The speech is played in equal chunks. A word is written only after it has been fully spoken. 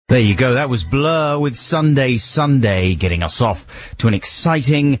There you go. That was Blur with Sunday Sunday, getting us off to an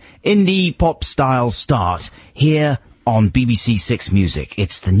exciting indie pop style start here on BBC Six Music.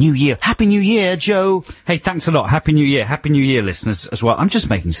 It's the new year. Happy New Year, Joe. Hey, thanks a lot. Happy New Year. Happy New Year, listeners, as well. I'm just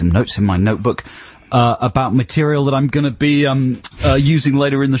making some notes in my notebook about material that I'm going to be using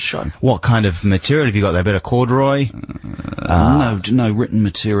later in the show. What kind of material have you got there? A bit of corduroy? No written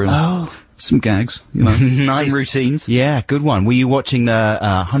material. Oh. Some gags, you know. Nice. Some routines. Yeah, good one. Were you watching the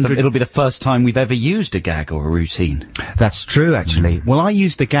 100... It'll be the first time we've ever used a gag or a routine. That's true, actually. Well, I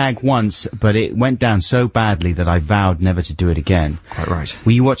used the gag once, but it went down so badly that I vowed never to do it again. Quite right.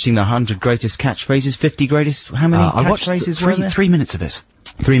 Were you watching the 100 greatest catchphrases, 50 greatest... How many I watched catchphrases were there? 3 minutes of it.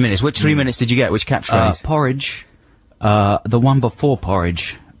 3 minutes. Which 3 minutes did you get? Which catchphrase? Porridge. The one before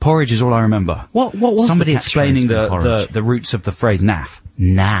porridge. Porridge is all I remember. What was somebody the explaining catchphrase the roots of the phrase naff?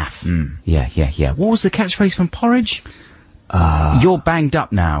 Naff. Yeah. What was the catchphrase from Porridge? You're banged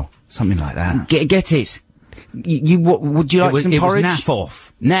up now. Something like that. Get it. Would you like some porridge? It was naff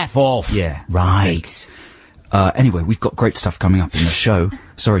off. Naff off. Yeah. Right. Anyway, we've got great stuff coming up in the show.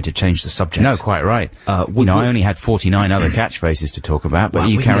 Sorry to change the subject. No, quite right. I only had 49 other catchphrases to talk about, but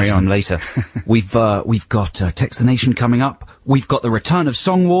you carry on later. We've got Text the Nation coming up. We've got the return of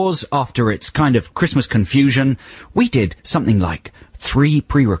Song Wars after its kind of Christmas confusion. We did something like 3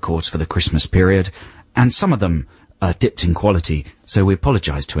 pre-records for the Christmas period, and some of them dipped in quality, so we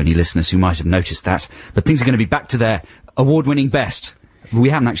apologise to any listeners who might have noticed that. But things are going to be back to their award-winning best. We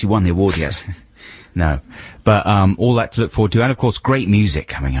haven't actually won the award yet. No. But all that to look forward to, and of course great music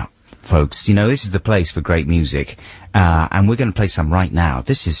coming up, folks. You know, this is the place for great music. And we're going to play some right now.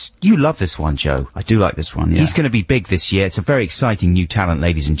 You love this one, Joe. I do like this one, yeah. He's going to be big this year. It's a very exciting new talent,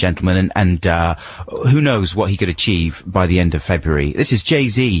 ladies and gentlemen, and who knows what he could achieve by the end of February. This is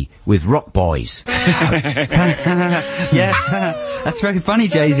Jay-Z with Rock Boys. Yes, that's very funny,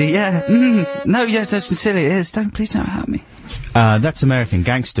 Jay-Z, yeah. No, yeah, so sincerely it is. Please don't hurt me. That's American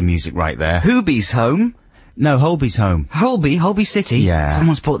gangster music right there. Hoobie's home. No, Holby's home. Holby City? Yeah.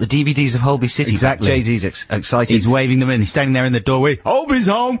 Someone's bought the DVDs of Holby City. Exactly. Jay-Z's excited. He's waving them in. He's standing there in the doorway. Holby's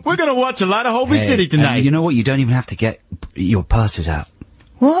home. We're going to watch a lot of Holby City tonight. You know what? You don't even have to get your purses out.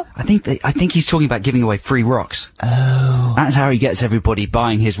 What? I think he's talking about giving away free rocks. Oh. That's how he gets everybody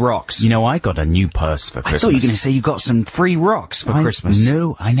buying his rocks. You know, I got a new purse for Christmas. I thought you were going to say you got some free rocks for Christmas.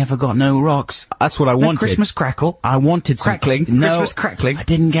 No, I never got no rocks. That's what I wanted. Christmas crackle. I wanted some... Crackling. No, Christmas crackling. I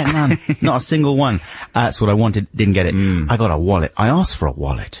didn't get none. Not a single one. That's what I wanted. Didn't get it. I got a wallet. I asked for a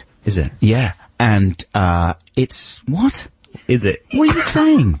wallet. Is it? Yeah. And, it's... What? Is it? What are you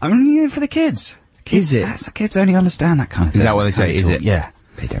saying? I mean, for the kids. Is it? The kids only understand that kind of thing. Is that what they say? Is it? Yeah.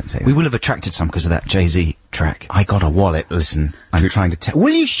 They don't say We will have attracted some because of that Jay-Z track. I got a wallet. Listen, I'm trying to tell...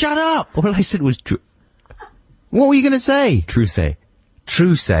 Will you shut up? All I said was What were you going to say? True say.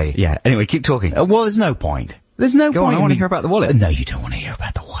 True say. Yeah. Anyway, keep talking. Well, there's no point. There's no point. Go on, I want to hear about the wallet. No, you don't want to hear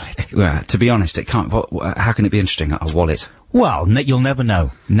about the wallet. Well, to be honest, it can't... how can it be interesting, a wallet? Well, you'll never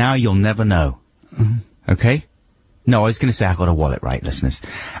know. Now you'll never know. Okay? No, I was going to say I got a wallet, right, listeners?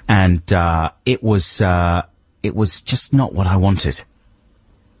 And, it was just not what I wanted.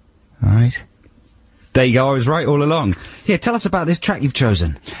 All right. There you go, I was right all along. Here, tell us about this track you've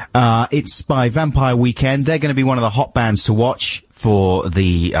chosen. It's by Vampire Weekend. They're going to be one of the hot bands to watch for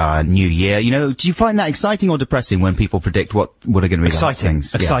the new year. You know, do you find that exciting or depressing when people predict what are going to be exciting?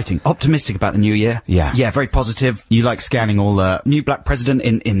 Exciting. Yeah. Optimistic about the new year. Yeah. Yeah, very positive. You like scanning all the... New black president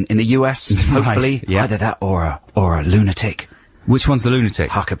in the US, hopefully. Right. Yeah. Either that or a lunatic. Which one's the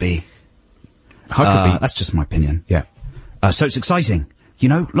lunatic? Huckabee. Huckabee? That's just my opinion. Yeah. So it's exciting. You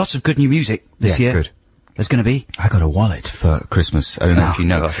know, lots of good new music this year. Good. There's going to be. I got a wallet for Christmas. I don't know if you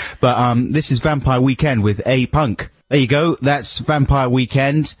know. God. But this is Vampire Weekend with A-Punk. There you go. That's Vampire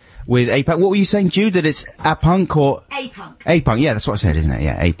Weekend with A-Punk. What were you saying, Jude? That it's A-Punk or... A-Punk. A-Punk. Yeah, that's what I said, isn't it?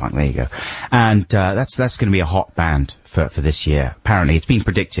 Yeah, A-Punk. There you go. And that's going to be a hot band for this year. Apparently, it's been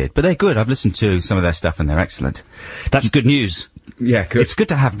predicted. But they're good. I've listened to some of their stuff and they're excellent. That's good news. Yeah, good. It's good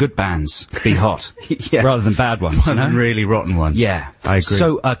to have good bands be hot, yeah. rather than bad ones. Rather than really rotten ones. Yeah, I agree.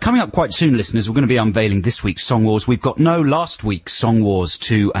 So, coming up quite soon, listeners, we're going to be unveiling this week's Song Wars. We've got no last week's Song Wars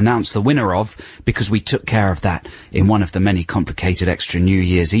to announce the winner of, because we took care of that in one of the many complicated extra New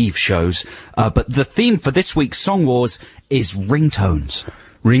Year's Eve shows. But the theme for this week's Song Wars is ringtones.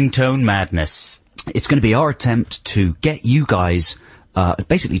 Ringtone madness. It's going to be our attempt to get you guys,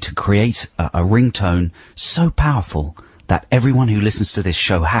 basically to create a ringtone so powerful that everyone who listens to this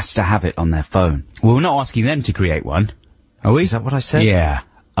show has to have it on their phone. Well, we're not asking them to create one, are we? Is that what I said? Yeah.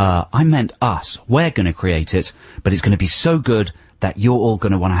 I meant us. We're going to create it, but it's going to be so good that you're all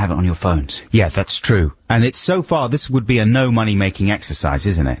going to want to have it on your phones. Yeah, that's true. And it's so far, this would be a no money-making exercise,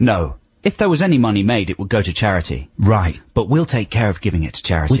 isn't it? No. If there was any money made, it would go to charity. Right. But we'll take care of giving it to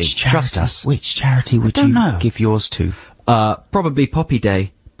charity. Which charity? Trust us. Which charity would you give yours to? Probably Poppy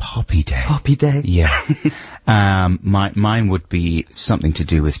Day. Poppy Day. Poppy Day. Yeah. Mine would be something to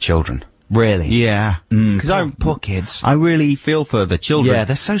do with children. Really? Yeah. Because poor kids. I really feel for the children. Yeah,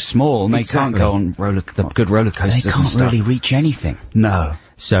 they're so small and they can't go on the good roller coasters. They can't really reach anything. No.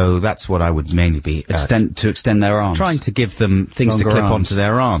 So that's what I would mainly be extend their arms. Trying to give them things to clip onto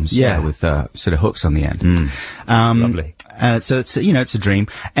their arms. Yeah, with sort of hooks on the end. Lovely. So it's it's a dream,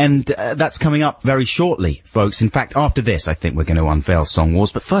 and that's coming up very shortly, folks. In fact, after this, I think we're going to unveil Song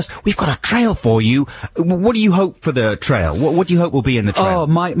Wars. But first, we've got a trail for you. What do you hope for the trail? What do you hope will be in the trail? Oh,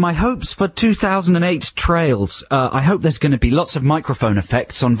 my hopes for 2008 trails. I hope there's going to be lots of microphone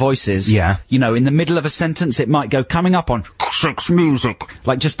effects on voices. Yeah. You know, in the middle of a sentence, it might go coming up on sex music,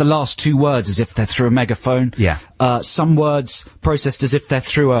 like just the last two words as if they're through a megaphone. Yeah. Some words processed as if they're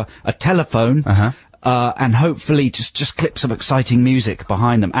through a telephone. And hopefully just clips of exciting music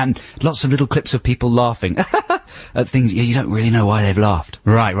behind them, and lots of little clips of people laughing at things you don't really know why they've laughed.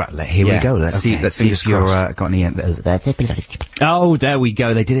 Right. Here we go. Let's see if you're got any. Oh, there we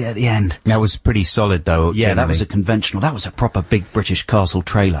go. They did it at the end. That was pretty solid, though. Yeah, generally. that was a conventional. That was a proper big British castle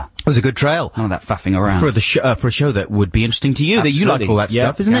trailer. It was a good trail. None of that faffing around. For a show that would be interesting to you. Absolutely. That you like all that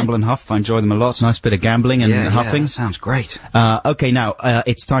stuff, isn't Gamble and huff. I enjoy them a lot. Nice bit of gambling and huffing. Yeah, that sounds great. Okay, now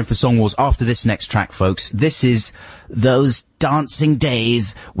it's time for Song Wars. After this next track, folks, this is Those Dancing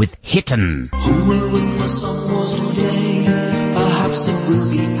Days with Hittin'. Who will win the Song Wars today? Perhaps it will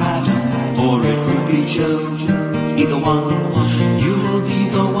be Adam, or it could be Joe. Either one, you will be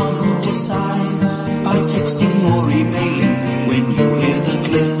the one who decides by texting or emailing when you hear the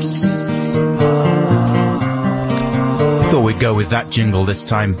clips. Thought we'd go with that jingle this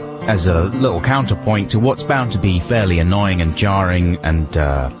time as a little counterpoint to what's bound to be fairly annoying and jarring and,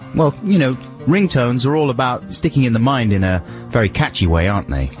 well, you know, ringtones are all about sticking in the mind in a very catchy way, aren't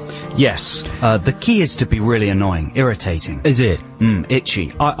they? Yes. The key is to be really annoying, irritating. Is it?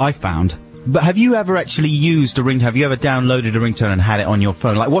 Itchy. I found. But have you ever actually used a ringtone? Have you ever downloaded a ringtone and had it on your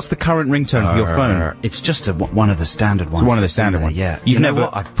phone? Like, what's the current ringtone of your phone? It's just one of the standard ones. It's one of the standard ones. Yeah. You've never.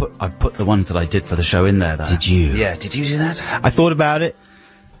 What? I've put the ones that I did for the show in there. Though. Did you? Yeah. Did you do that? I thought about it,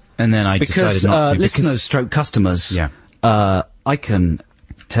 and then I decided not to. Listeners, stroke customers. Yeah. I can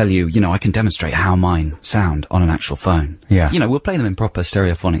tell you, I can demonstrate how mine sound on an actual phone. Yeah. We'll play them in proper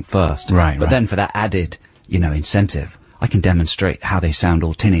stereophonic first. Right. But then for that added, incentive, I can demonstrate how they sound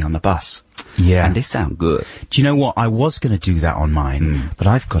all tinny on the bus. Yeah. And they sound good. Do you know what? I was going to do that on mine, but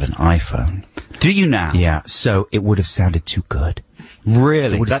I've got an iPhone. Do you now? Yeah, so it would have sounded too good.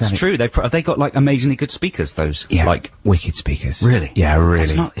 Really? That's true. Have they got, like, amazingly good speakers, those? Yeah, like, wicked speakers. Really? Yeah,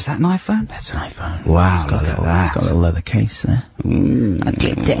 really. Is that an iPhone? That's an iPhone. Wow, Look at that. It's got a little leather case there. I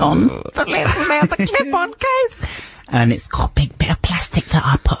clipped it on. The little leather clip-on case. And it's got a big bit of plastic that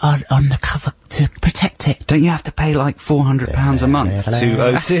I put on the cover to protect it. Don't you have to pay like £400 a month to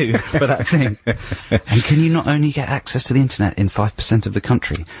O2 for that thing? And can you not only get access to the internet in 5% of the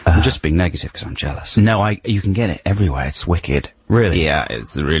country? I'm just being negative because I'm jealous. No, you can get it everywhere. It's wicked. Really? Yeah,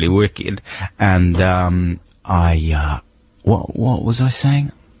 it's really wicked. And, what was I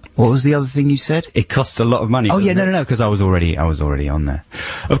saying? What was the other thing you said? It costs a lot of money. Oh yeah, no, because I was already on there.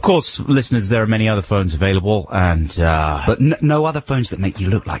 Of course, listeners, there are many other phones available, and but no other phones that make you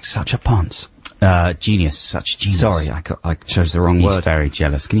look like such a ponce. Genius, such a genius. Sorry, I chose the wrong word. He's very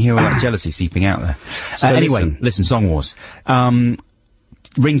jealous. Can you hear all that jealousy seeping out there? So anyway, listen, Song Wars.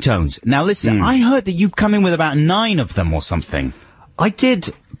 Ringtones. Now listen, I heard that you've come in with about 9 of them or something. I did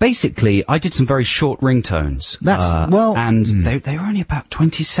some very short ringtones. And they were only about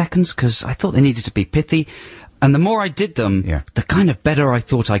 20 seconds because I thought they needed to be pithy. And the more I did them, the kind of better I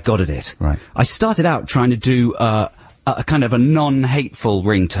thought I got at it. Right. I started out trying to do a kind of a non-hateful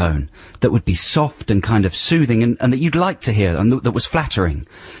ringtone that would be soft and kind of soothing and that you'd like to hear and that was flattering.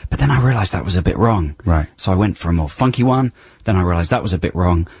 But then I realized that was a bit wrong. Right. So I went for a more funky one. Then I realized that was a bit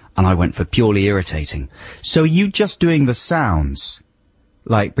wrong. And I went for purely irritating. So you just doing the sounds?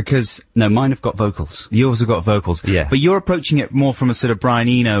 Like, because... No, mine have got vocals. Yours have got vocals. Yeah. But you're approaching it more from a sort of Brian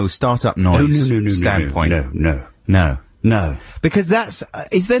Eno startup noise standpoint. No. Because that's...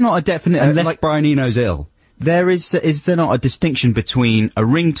 is there not a definite... Unless Brian Eno's ill. Is there not a distinction between a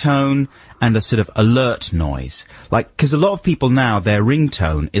ringtone and a sort of alert noise? Like, because a lot of people now, their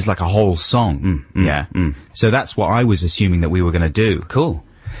ringtone is like a whole song. So that's what I was assuming that we were going to do. Cool.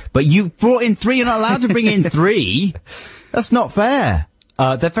 But you brought in 3, you're not allowed to bring in 3. That's not fair.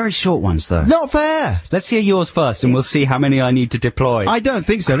 They're very short ones, though. Not fair! Let's hear yours first, and we'll see how many I need to deploy. I don't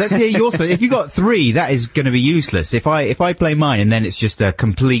think so. Let's hear yours first. If you got 3, that is going to be useless. If I play mine and then it's just a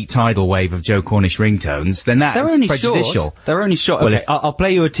complete tidal wave of Joe Cornish ringtones, then that's prejudicial. Short. They're only short. Well, okay, I'll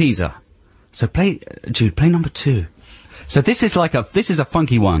play you a teaser. So Jude, play number 2. So this is a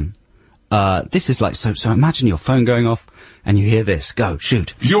funky one. This is like, so imagine your phone going off and you hear this. Go,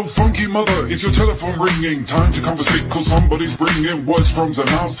 shoot. Yo, funky mother, is your telephone ringing? Time to conversate, cause somebody's bringing words from their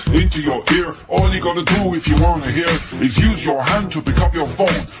mouth into your ear. All you gotta do if you wanna hear is use your hand to pick up your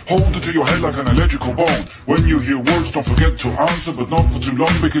phone. Hold it to your head like an electrical bone. When you hear words, don't forget to answer, but not for too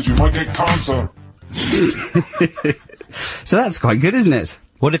long because you might get cancer. So that's quite good, isn't it?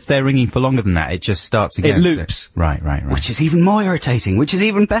 What if they're ringing for longer than that? It just starts again. It loops. Right. Which is even more irritating, which is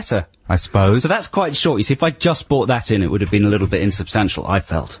even better. I suppose. So that's quite short. You see, if I just brought that in, it would have been a little bit insubstantial, I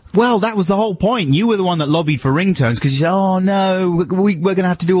felt. Well, that was the whole point. You were the one that lobbied for ringtones because you said, oh no, we're going to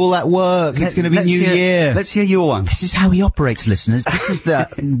have to do all that work. It's going to be New Year. Let's hear your one. This is how he operates, listeners. This is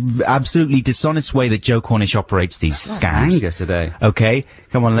the absolutely dishonest way that Joe Cornish operates these scams. Anger today. Okay,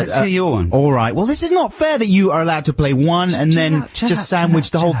 come on, let's hear your one. All right. Well, this is not fair that you are allowed to play one and then just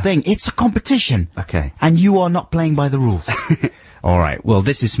sandwich the whole thing. It's a competition. Okay. And you are not playing by the rules. All right. Well,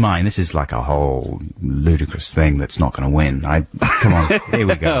 this is mine. This is like a whole ludicrous thing that's not going to win. Come on. Here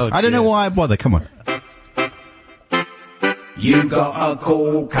we go. I don't know why I bother. Come on. You got a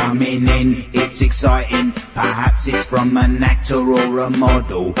call coming in, it's exciting. Perhaps it's from an actor or a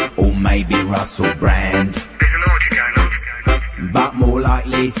model, or maybe Russell Brand. There's an orgy going on. But more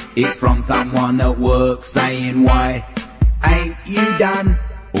likely, it's from someone at work saying, why ain't you done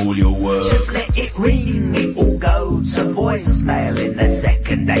all your work? Just let it ring, it will go to voicemail in a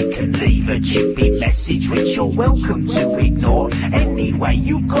second. They can leave a chippy message which you're welcome to ignore. Anyway,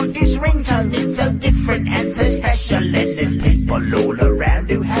 you got this ringtone, it's so different and so special, and there's people all around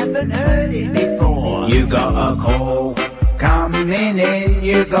who haven't heard it before. You got a call coming in,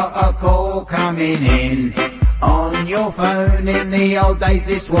 you got a call coming in. On your phone in the old days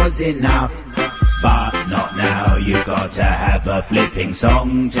this was enough, but not now. You got to have a flipping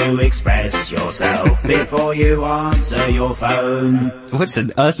song to express yourself before you answer your phone. That's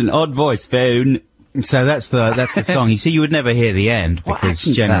an odd voice, phone. So that's the song. You see, you would never hear the end because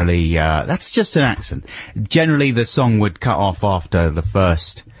generally, that's just an accent. Generally, the song would cut off after the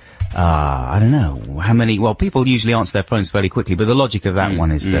first, I don't know how many, well, people usually answer their phones fairly quickly, but the logic of that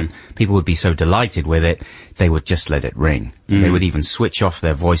one is that people would be so delighted with it, they would just let it ring. They would even switch off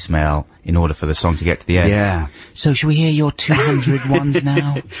their voicemail in order for the song to get to the end. Yeah. So shall we hear your 200 ones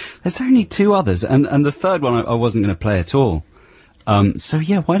now? There's only 2 others, and the third one I wasn't going to play at all. So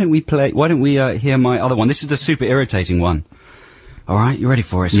yeah, why don't we hear my other one? This is the super irritating one. Alright, you ready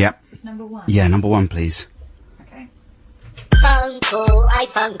for it? Yep. It's number 1. Yeah, number 1, please. Phone call,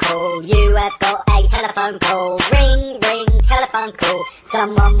 iPhone call, you have got a telephone call. Ring, ring, telephone call,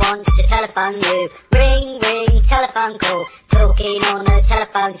 someone wants to telephone you. Ring, ring, telephone call, talking on the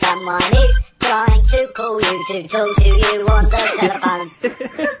telephone, someone is trying to call you to talk to you on the telephone.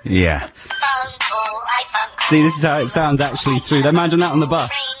 Yeah. Phone call, iPhone call. See, this is how it sounds actually through. Imagine that on the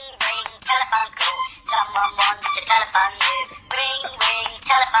bus. Ring, ring, telephone call, someone wants to telephone you. Ring, ring,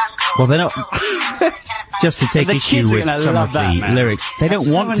 telephone call. Well, they're not. Just to take The issue kids are with gonna some love of that, the man. lyrics, they That's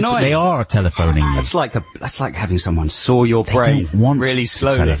don't so want to. annoying. They are telephoning you. That's like having someone saw your They brain don't want really to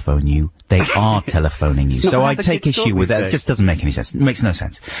slowly. telephone you. They are telephoning you. It's not So how I the take kids talk issue with these that. It days. just doesn't make any sense. It makes no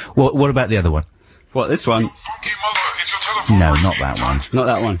sense. What about the other one? What, this one? Funky mother, is your telephone No, ringing? not that one. Not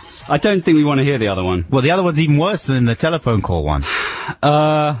that one. I don't think we want to hear the other one. Well, the other one's even worse than the telephone call one.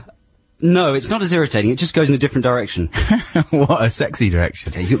 No, it's not as irritating. It just goes in a different direction. What a sexy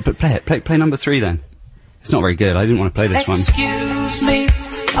direction. Okay, but play it. Play number 3 then. It's not very good. I didn't want to play this one. Excuse me,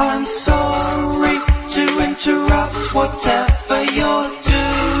 I'm sorry to interrupt whatever you're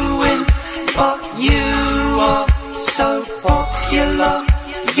doing, but you are so popular,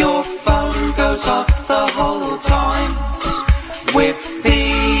 your phone goes off the whole time, with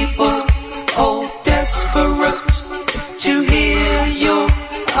people all desperate to hear your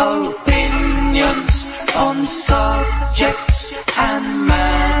opinions on subjects and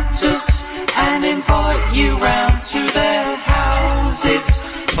matters, and invite you round to their houses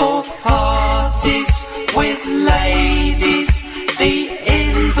for parties with ladies. The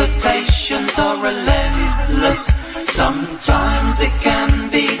invitations are relentless. Sometimes it can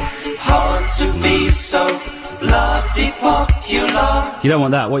be hard to be so bloody popular. You don't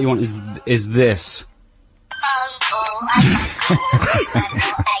want that. What you want is this. Phone call, iPhone call, you have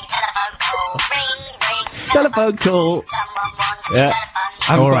got a telephone call. Ring, ring, Telephone call. someone wants to Yeah. telephone you. I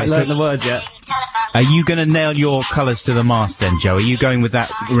haven't All quite right, learned so- the words yet. Telephone Are you going to nail your colours to the mast then, Joe? Are you going with that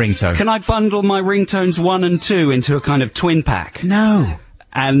ringtone? Can I bundle my ringtones 1 and 2 into a kind of twin pack? No.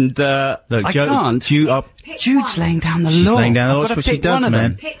 And, Look, I Joe, can't. Jude's laying down the law. She's laying down the law. I've That's got what to she pick does, one of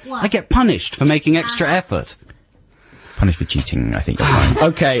man. them. I get punished for making extra effort. Punished for cheating, I think you'll find.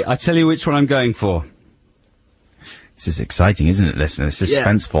 Okay, I tell you which one I'm going for. This is exciting, isn't it, listeners? It's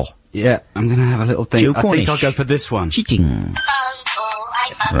suspenseful. Yeah, I'm going to have a little think. Joe I think Cornish. I'll go for this one. Cheating.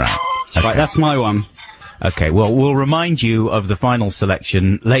 Right. Okay. Right, that's my one. Okay, well, we'll remind you of the final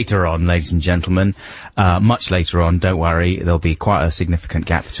selection later on, ladies and gentlemen. Much later on, don't worry. There'll be quite a significant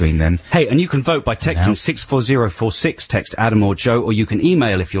gap between then. Hey, and you can vote by texting 64046, text Adam or Joe, or you can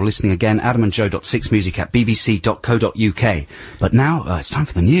email, if you're listening again, adamandjoe.6music@bbc.co.uk. But now, it's time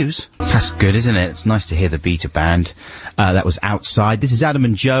for the news. That's good, isn't it? It's nice to hear the beta band. That was Outside. This is Adam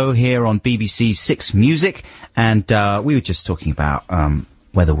and Joe here on BBC 6 Music, and we were just talking about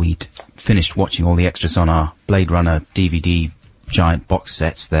whether we'd finished watching all the extras on our Blade Runner DVD giant box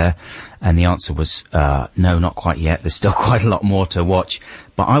sets there, and the answer was no, not quite yet. There's still quite a lot more to watch,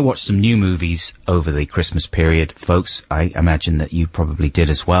 but I watched some new movies over the Christmas period, folks. I imagine that you probably did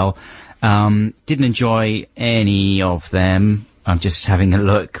as well. Didn't enjoy any of them. I'm just having a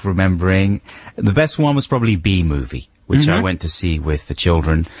look, remembering. The best one was probably B-Movie, which I went to see with the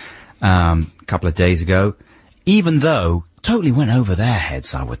children a couple of days ago, even though totally went over their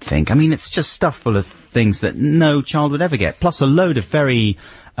heads, I would think. I mean, it's just stuff full of things that no child would ever get, plus a load of very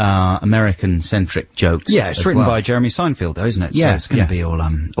American-centric jokes. Yeah, it's written by Jeremy Seinfeld, though, isn't it? Yeah, so it's going to be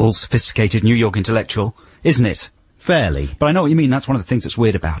all sophisticated New York intellectual, isn't it? Fairly. But I know what you mean. That's one of the things that's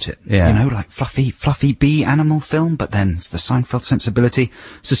weird about it. Yeah. You know, like fluffy bee animal film, but then it's the Seinfeld sensibility.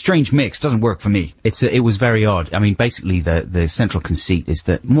 It's a strange mix. Doesn't work for me. It was very odd. I mean, basically the central conceit is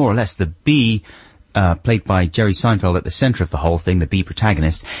that more or less the bee, played by Jerry Seinfeld at the center of the whole thing, the bee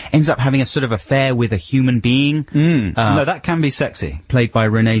protagonist, ends up having a sort of affair with a human being. No, that can be sexy. Played by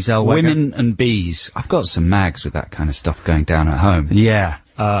Renee Zellweger. Women and bees. I've got some mags with that kind of stuff going down at home. Yeah.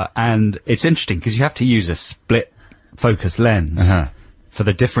 And it's interesting because you have to use a split focus lens for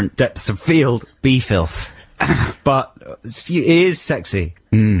the different depths of field. Bee filth. But it is sexy.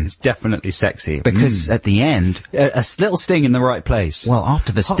 It's definitely sexy. Because at the end, a little sting in the right place. well,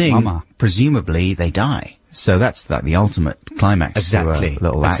 after the Hot sting, mama. presumably they die. So that's like the ultimate climax Exactly. to a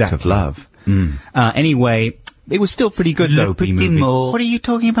little act of Exactly. love. Anyway, it was still pretty good though, petit B-Movie. mot. What are you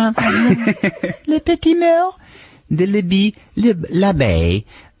talking about? Le petit mot de l'abeille.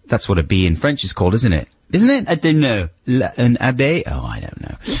 That's what a bee in French is called, isn't it? Isn't it? I don't know. An abbé? Oh, I don't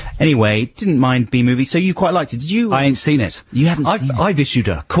know. Anyway, didn't mind B-Movie, so you quite liked it. Did you? I ain't seen it. You haven't seen it? I've issued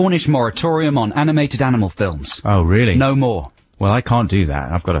a Cornish moratorium on animated animal films. Oh, really? No more. Well, I can't do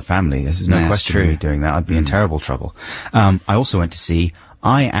that. I've got a family. This is no Yeah, that's question of true. me doing that. I'd be in terrible trouble. I also went to see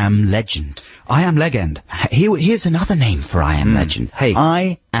I Am Legend. I Am Legend. Here's another name for I Am Legend. Hey.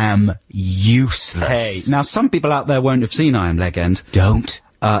 I Am Useless. Now, some people out there won't have seen I Am Legend. Don't.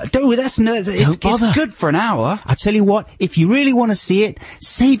 It's bother. good for an hour. I tell you what, if you really want to see it,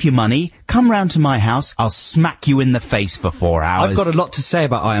 save your money, come round to my house, I'll smack you in the face for 4 hours. I've got a lot to say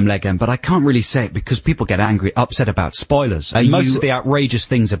about I Am Legend, but I can't really say it because people get upset about spoilers. And most of the outrageous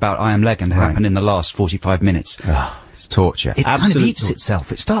things about I Am Legend happen in the last 45 minutes. It's torture. It kind of eats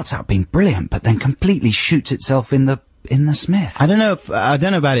itself. It starts out being brilliant, but then completely shoots itself in the Smith. I don't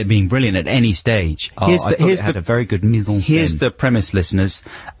know about it being brilliant at any stage. I thought it had a very good mise en scène. Here's the premise, listeners.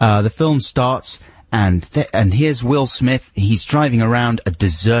 The film starts, and here's Will Smith. He's driving around a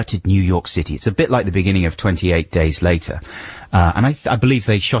deserted New York City. It's a bit like the beginning of 28 Days Later. And I believe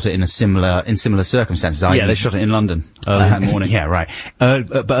they shot it in similar circumstances. Yeah, they shot it in London early in the morning. Yeah, right.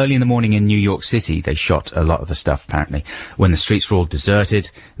 But early in the morning in New York City, they shot a lot of the stuff, apparently, when the streets were all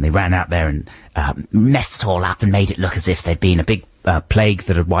deserted, and they ran out there and messed it all up and made it look as if there'd been a big plague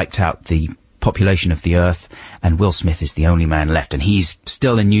that had wiped out the population of the earth, and Will Smith is the only man left, and he's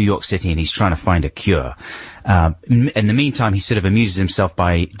still in New York City, and he's trying to find a cure. In the meantime, he sort of amuses himself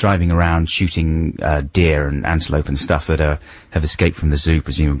by driving around shooting deer and antelope and stuff that have escaped from the zoo,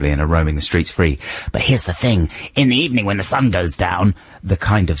 presumably, and are roaming the streets free. But here's the thing. In the evening, when the sun goes down, the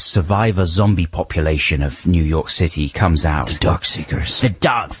kind of survivor zombie population of New York City comes out. The Darkseekers. The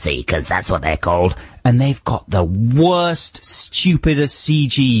Darkseekers, that's what they're called. And they've got the worst, stupidest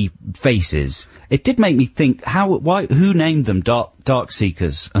CG faces. It did make me think, who named them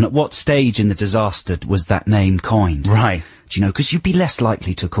Darkseekers, and at what stage in the disaster was that name coined? Right. Do you know, because you'd be less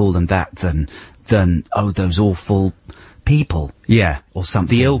likely to call them that than those awful people. Yeah. Or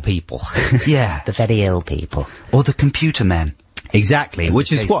something. The ill people. Yeah. The very ill people. Or the computer men. Exactly, As which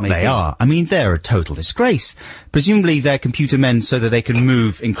the is case what may they be. are. I mean, they're a total disgrace. Presumably they're computer men so that they can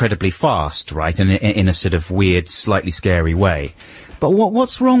move incredibly fast, right? And in a sort of weird, slightly scary way. But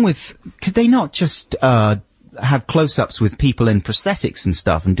what's wrong with, could they not just, have close-ups with people in prosthetics and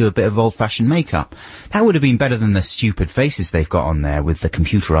stuff and do a bit of old-fashioned makeup? That would have been better than the stupid faces they've got on there with the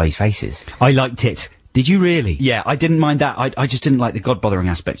computerized faces. I liked it. Did you really? Yeah, I didn't mind that. I just didn't like the God-bothering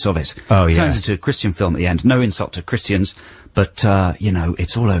aspects of it. Oh, It yeah. turns into a Christian film at the end. No insult to Christians, but, you know,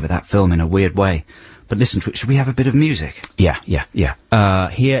 it's all over that film in a weird way. But listen to it. Should we have a bit of music? Yeah.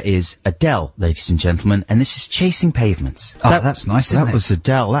 Here is Adele, ladies and gentlemen, and this is Chasing Pavements. Oh, that's nice, isn't That it? was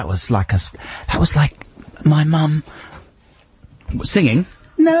Adele. That was like my mum. Singing?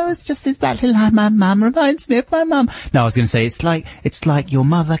 No, it's exactly like my mum. Reminds me of my mum. No, I was going to say it's like your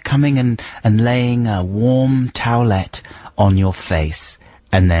mother coming and laying a warm towelette on your face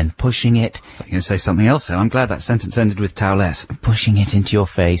and then pushing it, I thought you were going to say something else then. I'm glad that sentence ended with towelette. pushing it into your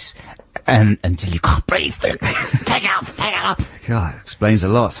face, and until you can't breathe. Take it up. God, that explains a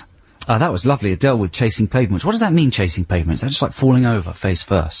lot. That was lovely. Adele with Chasing Pavements. What does that mean, Chasing Pavements? They're just like falling over face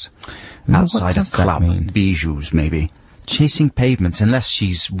first. Outside a does that club. mean? Bijoux, maybe. Chasing pavements, unless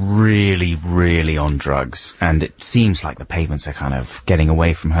she's really, really on drugs, and it seems like the pavements are kind of getting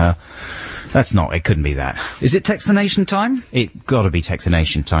away from her. It couldn't be that. Is it Text the Nation time? It gotta be Text the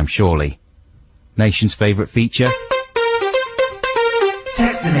Nation time, surely. Nation's favourite feature.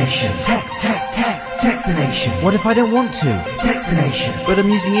 Text the nation. Text the nation. What if I don't want to? Text the nation. But I'm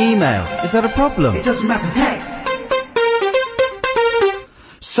using email. Is that a problem? It doesn't matter, text.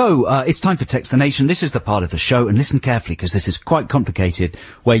 So, it's time for Text the Nation. This is the part of the show, and listen carefully, because this is quite complicated,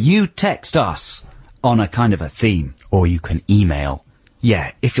 where you text us on a kind of a theme. Or you can email.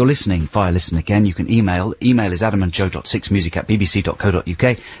 Yeah, if you're listening via Listen Again, you can email. Email is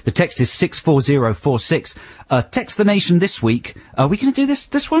adamandjoe.6music@bbc.co.uk. The text is 64046. Text the Nation this week. Are we going to do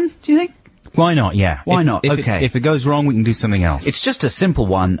this one, do you think? Why not? Yeah. Why not? Okay. If it goes wrong, we can do something else. It's just a simple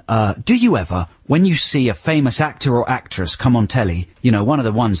one. Do you ever, when you see a famous actor or actress come on telly, you know, one of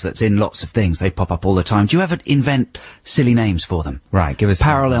the ones that's in lots of things, they pop up all the time, do you ever invent silly names for them? Right, give us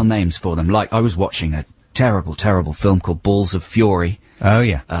Parallel names for them. Like, I was watching a terrible, terrible film called Balls of Fury, Oh,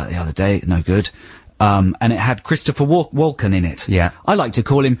 yeah. the other day, no good. And it had Christopher Walken in it. Yeah. I like to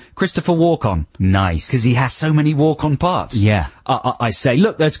call him Christopher Walk-On, Nice. because he has so many walk-on parts. Yeah. I say,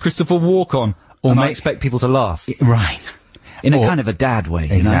 look, there's Christopher Walk-On. Or And I may- expect people to laugh. Right. In a Or- kind of a dad way, you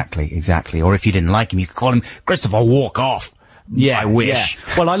know? Exactly. Or if you didn't like him, you could call him Christopher Walk Off. Yeah, I wish.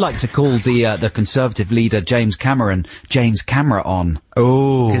 Yeah. Well, I like to call the Conservative leader James Cameron on.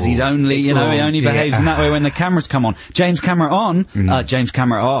 Oh. Because he's only, you know, he only behaves in that way when the cameras come on. James Cameron on, James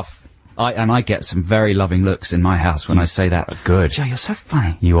Cameron off. I get some very loving looks in my house when I say that. Good. Joe, you're so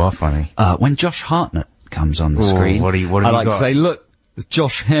funny. You are funny. When Josh Hartnett comes on the screen, what have I you like got? to say, look, it's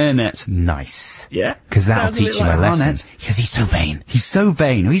Josh Hartnett. Nice. Yeah. Because that'll Sounds a bit teach him like a lesson. Hartnett. Because he's so vain. He's so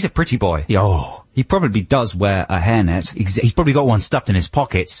vain. He's a pretty boy. Oh. He probably does wear a hairnet. He's probably got one stuffed in his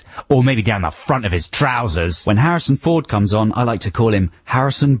pockets, or maybe down the front of his trousers. When Harrison Ford comes on, I like to call him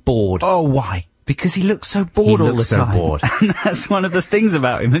Harrison Bored. Oh, why? Because he looks so bored He all the looks so time. bored. And that's one of the things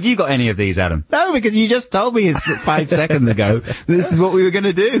about him. Have you got any of these, Adam? No, because you just told me 5 seconds ago this is what we were going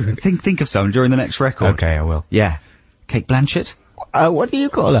to do. Think of some during the next record. Okay, I will. Yeah. Kate Blanchett? What do you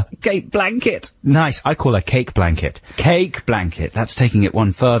call her? Kate Blanket. Nice. I call her Cake Blanket. Cake Blanket. That's taking it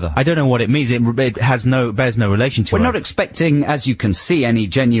one further. I don't know what it means. It bears no relation to We're her. not expecting, as you can see, any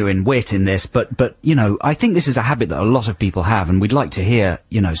genuine wit in this, but, you know, I think this is a habit that a lot of people have, and we'd like to hear,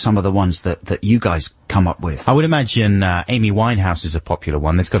 you know, some of the ones that you guys come up with. I would imagine Amy Winehouse is a popular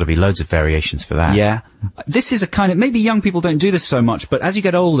one. There's got to be loads of variations for that. Yeah. This is a kind of, maybe young people don't do this so much, but as you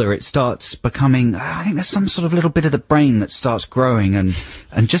get older, it starts becoming, I think there's some sort of little bit of the brain that starts growing and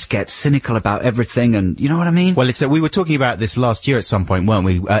just gets cynical about everything, and you know what I mean? Well, we were talking about this last year at some point, weren't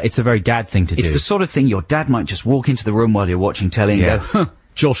we? It's a very dad thing to do. It's the sort of thing your dad might just walk into the room while you're watching telly and Yeah. go, huh,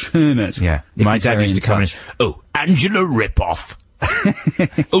 Josh Hartnett. Yeah. If My he's dad very used to in come in touch. and, oh, Angela Ripoff.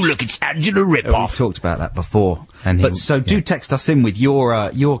 Oh, look, it's Angela We've Ripoff. talked about that before. And But do text us in with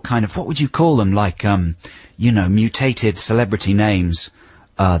your kind of, what would you call them? Like, you know, mutated celebrity names,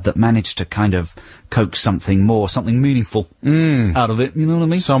 that managed to kind of coax something meaningful out of it. You know what I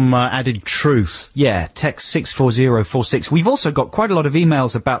mean? Some added truth. Yeah, text 64046. We've also got quite a lot of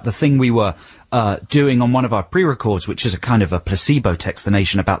emails about the thing we were doing on one of our pre-records, which is a kind of a placebo text the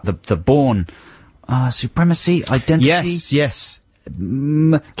nation about the Bourne supremacy, identity. Yes.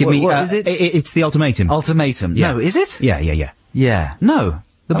 Give me. what is it? It's the ultimatum. Ultimatum. Yeah. No, is it? Yeah. Yeah. No.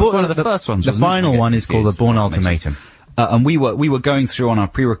 That was one of the first ones. The wasn't it? final I get one is called the confused. Bourne Ultimatum. And we were going through on our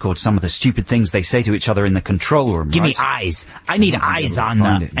pre-record some of the stupid things they say to each other in the control room. Give right? me eyes. I need eyes on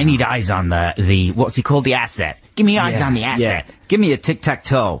the what's he called? The asset. Give me eyes on the asset. Yeah. Give me a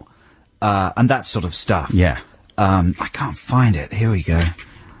tic-tac-toe. And that sort of stuff. Yeah. I can't find it. Here we go.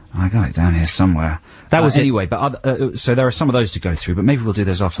 I got it down here somewhere. That was anyway, but so there are some of those to go through, but maybe we'll do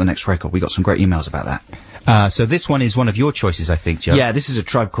those after the next record. We got some great emails about that. So this one is one of your choices, I think, Joe. Yeah, this is A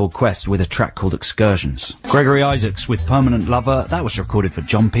Tribe Called Quest with a track called Excursions. Gregory Isaacs with Permanent Lover. That was recorded for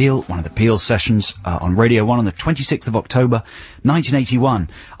John Peel, one of the Peel sessions, on Radio 1 on the 26th of October, 1981.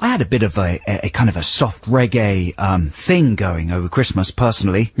 I had a bit of a kind of a soft reggae, thing going over Christmas,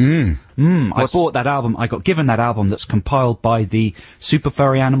 personally. I bought that album, I got given that album that's compiled by the Super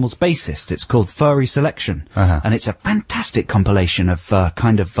Furry Animals bassist. It's called Furry Selection. And it's a fantastic compilation of,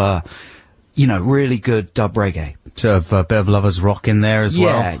 really good dub reggae. Sort of a bit of Lovers Rock in there as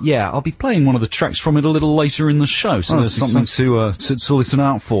well. Yeah. I'll be playing one of the tracks from it a little later in the show, so there's something to listen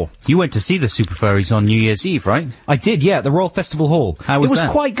out for. You went to see the Super Furries on New Year's Eve, right? I did, yeah, at the Royal Festival Hall. How was that? It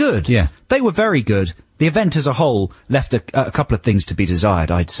was quite good. Yeah. They were very good. The event as a whole left a couple of things to be desired,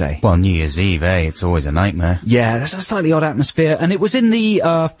 I'd say. Well, New Year's Eve, it's always a nightmare. Yeah, there's a slightly odd atmosphere, and it was in the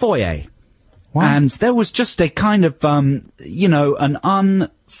foyer. Wow. And there was just a kind of, an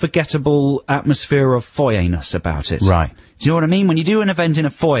unforgettable atmosphere of foyerness about it. Right. Do you know what I mean? When you do an event in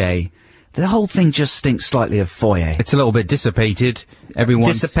a foyer, the whole thing just stinks slightly of foyer. It's a little bit dissipated. Everyone's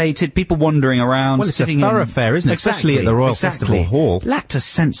dissipated, people wandering around. Well, it's a sitting thoroughfare, isn't it? Especially at the Royal Festival Hall. Lacked a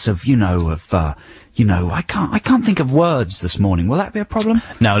sense of, I can't think of words this morning. Will that be a problem?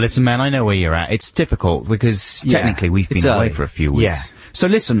 No, listen, man, I know where you're at. It's difficult because technically we've been away for a few weeks. Yeah. So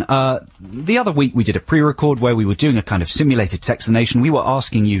listen, the other week we did a pre-record where we were doing a kind of simulated Text the Nation. We were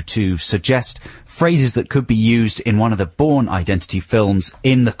asking you to suggest phrases that could be used in one of the Bourne Identity films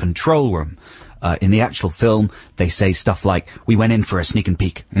in the control room. In the actual film, they say stuff like, we went in for a sneak and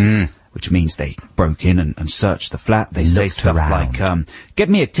peek. Which means they broke in and searched the flat. They say stuff like, get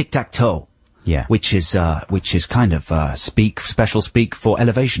me a tic-tac-toe. Yeah. Which is kind of, special speak for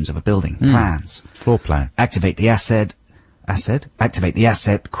elevations of a building. Plans. Floor plan. Activate the activate the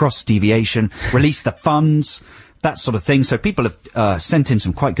asset, cross deviation, release the funds, that sort of thing. So people have sent in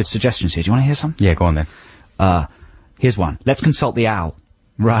some quite good suggestions here. Do you want to hear some? Yeah, go on then. Here's one. Let's consult the owl.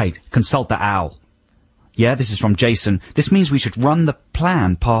 Right. Consult the owl. Yeah, this is from Jason. This means we should run the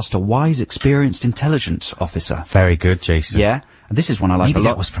plan past a wise, experienced intelligence officer. Very good, Jason. Yeah. And this is one I like a lot. Maybe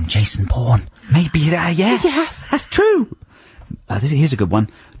that was from Jason Bourne. Maybe, yeah, that's true. Here's a good one.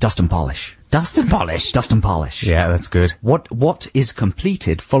 Dust and polish. Dust and polish? Dust and polish. Yeah, that's good. What is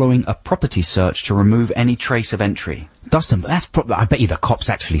completed following a property search to remove any trace of entry? Dust and... I bet you the cops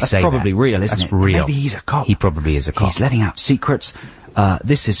actually say that. That's probably real, isn't it? That's real. Maybe he's a cop. He probably is a cop. He's letting out secrets.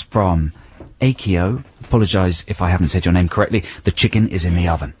 This is from Akio. Apologise if I haven't said your name correctly. The chicken is in the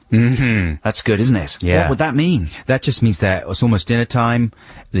oven. That's good, isn't it? Yeah. What would that mean? That just means that it's almost dinner time.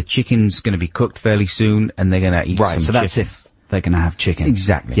 The chicken's going to be cooked fairly soon, and they're going to eat some Right, so that's chicken. if they're going to have chicken.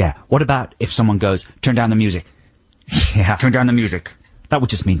 Exactly. Yeah. What about if someone goes, turn down the music? Yeah. Turn down the music. That would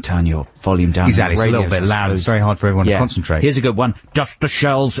just mean turn your volume down. Exactly. It's a little bit loud. It's very hard for everyone to concentrate. Here's a good one. Dust the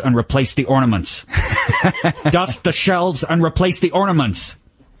shelves and replace the ornaments. Dust the shelves and replace the ornaments.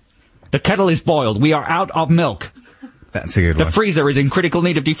 The kettle is boiled. We are out of milk. That's a good one. The freezer is in critical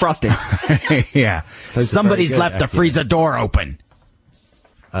need of defrosting. Yeah. Somebody's left the freezer door open.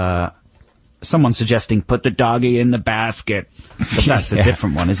 Someone suggesting put the doggy in the basket. But that's a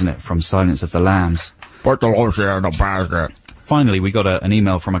different one, isn't it? From Silence of the Lambs. Put the Lucy in the basket. Finally, we got an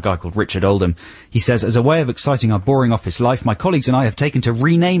email from a guy called Richard Oldham. He says, as a way of exciting our boring office life, my colleagues and I have taken to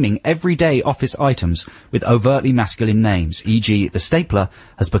renaming everyday office items with overtly masculine names, e.g. the stapler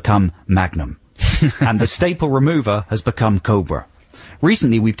has become Magnum, and the staple remover has become Cobra.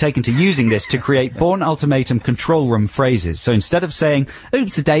 Recently, we've taken to using this to create Bourne Ultimatum control room phrases. So instead of saying,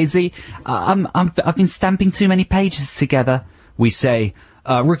 oops-a-daisy, I've been stamping too many pages together, we say,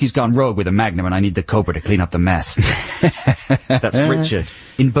 Rookie's gone rogue with a Magnum and I need the Cobra to clean up the mess. That's Richard.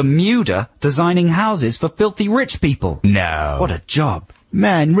 In Bermuda, designing houses for filthy rich people. No. What a job.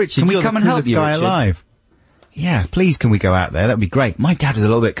 Man, Richard, Can we you're come the and help coolest you, guy Richard? alive. Yeah, please can we go out there? That'd be great. My dad was a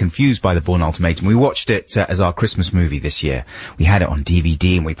little bit confused by the Bourne Ultimatum. We watched it as our Christmas movie this year. We had it on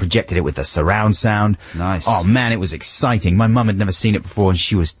DVD and we projected it with the surround sound. Nice. Oh man, it was exciting. My mum had never seen it before and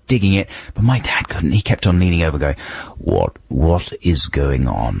she was digging it, but my dad couldn't. He kept on leaning over going, what is going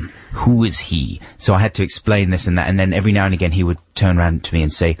on? Who is he? So I had to explain this and that, and then every now and again he would turn around to me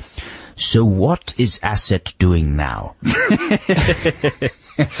and say, So what is Asset doing now?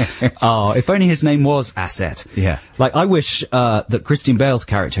 Oh, if only his name was Asset. Yeah. Like, I wish that Christian Bale's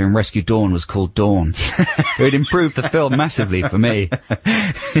character in Rescue Dawn was called Dawn. It would improve the film massively for me.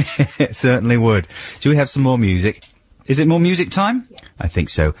 It certainly would. Do we have some more music? Is it more music time? I think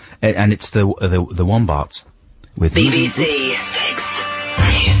so. And it's the Wombats with BBC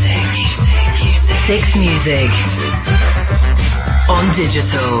Six Music. On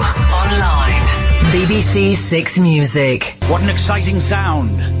digital, online. BBC Six Music. What an exciting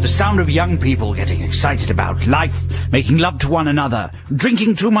sound. The sound of young people getting excited about life, making love to one another,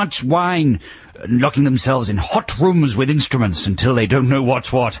 drinking too much wine, locking themselves in hot rooms with instruments until they don't know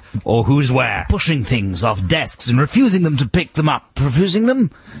what's what or who's where. pushing things off desks and refusing them to pick them up.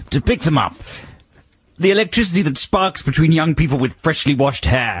 The electricity that sparks between young people with freshly washed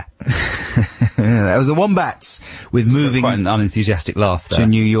hair. Yeah, that was the Wombats with moving Quite an unenthusiastic laugh there. to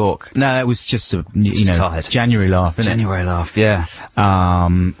New York. No, that was just a tired. January laugh, isn't January laugh, yeah.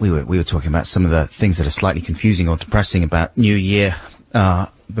 it? We were talking about some of the things that are slightly confusing or depressing about New Year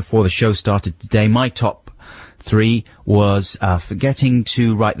before the show started today. My top 3 was forgetting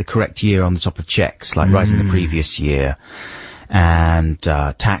to write the correct year on the top of checks, like writing the previous year. And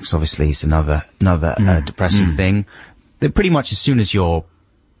tax, obviously, is another depressing thing. They're pretty much as soon as your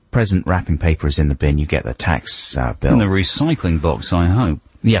present wrapping paper is in the bin, you get the tax bill. In the recycling box, I hope.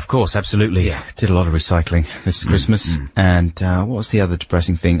 Yeah, of course, absolutely. Yeah. Did a lot of recycling this Christmas. And what was the other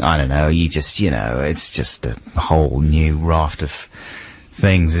depressing thing? I don't know. It's just a whole new raft of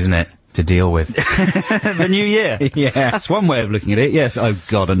things, isn't it, to deal with? The new year. Yeah. That's one way of looking at it. Yes. Oh,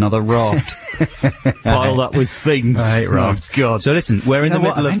 God, another raft. Piled up with things. I hate rafts. Oh, God. So listen, we're in the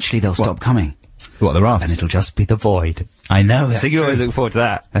middle of... Eventually they'll stop coming. What, the rafts? And it'll just be the void. I know, that's So you true. always look forward to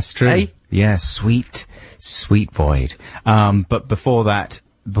that. That's true. Hey? Yeah, sweet void. But before the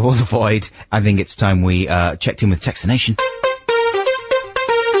void, I think it's time we checked in with Text the Nation.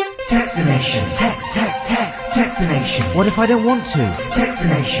 Text the nation. Text the nation. What if I don't want to? Text the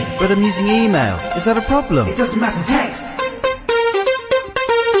nation. But I'm using email. Is that a problem? It doesn't matter, text.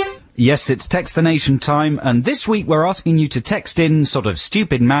 Yes, it's Text the Nation time, and this week we're asking you to text in sort of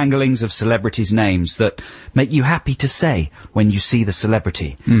stupid manglings of celebrities' names that make you happy to say when you see the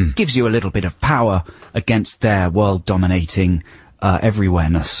celebrity. Gives you a little bit of power against their world-dominating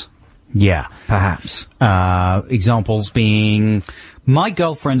everywhereness. Yeah. Perhaps. Examples being... My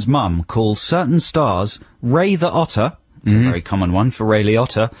girlfriend's mum calls certain stars Ray the Otter. It's a very common one for Ray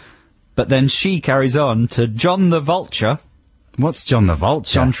Liotta. But then she carries on to John the Vulture. What's John the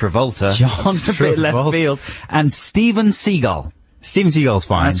Vulture? John Travolta. John That's a bit left Travolta. field. And Steven Seagal. Steven Seagal's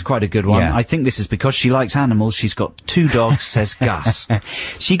fine. That's quite a good one. Yeah. I think this is because she likes animals. She's got 2 dogs, says Gus.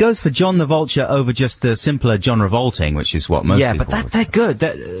 She goes for John the Vulture over just the simpler John Revolting, which is what most Yeah, people but they're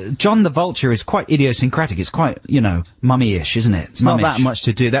good. John the Vulture is quite idiosyncratic. It's quite, mummy-ish, isn't it? It's not that much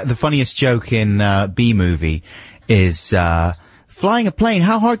to do. The funniest joke in B-movie is flying a plane.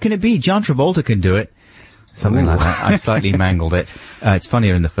 How hard can it be? John Travolta can do it. Something like that. I slightly mangled it. It's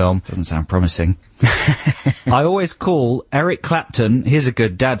funnier in the film. Doesn't sound promising. I always call Eric Clapton, here's a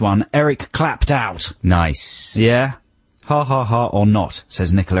good dad one, Eric Clapped Out. Nice. Yeah? Ha ha ha or not,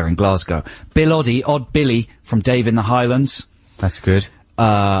 says Nicola in Glasgow. Bill Oddie, Odd Billy from Dave in the Highlands. That's good.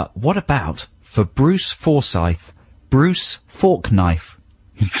 What about, for Bruce Forsyth, Bruce Forkknife?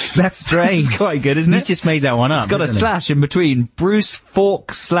 That's strange. It's quite good, isn't it? He's just made that one up. It's got a hasn't he? slash in between. Bruce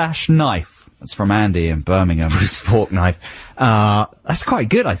Fork/Knife. That's from Andy in Birmingham. Bruce Forkknife. That's quite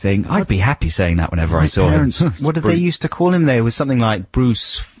good, I think. I'd be happy saying that whenever I saw him. What did they used to call him there? It was something like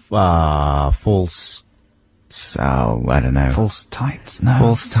Bruce, False, I don't know. False tights? No.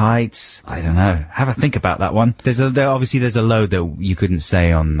 False tights. I don't know. Have a think about that one. Obviously there's a load that you couldn't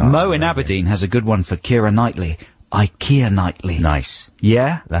say on... Mo in Aberdeen has a good one for Keira Knightley. IKEA Knightley. Nice.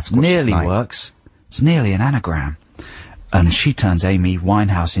 Yeah? That's what nearly she's like. works. It's nearly an anagram. And she turns Amy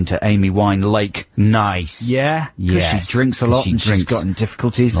Winehouse into Amy Wine Lake. Nice. Yeah? Because Yes. she drinks a lot and she's gotten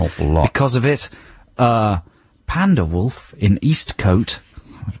difficulties. An awful lot. Because of it. Panda Wolf in Eastcote.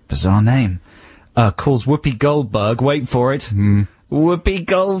 What a bizarre name. Calls Whoopi Goldberg, wait for it. Whoopi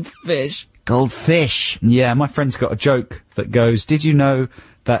Goldfish. Goldfish. Yeah, my friend's got a joke that goes, did you know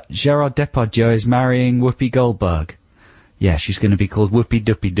that Gerard Depardieu is marrying Whoopi Goldberg? Yeah, she's going to be called Whoopi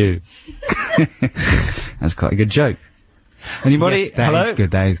Doopy Doo. That's quite a good joke. Anybody? Yeah, Hello? Is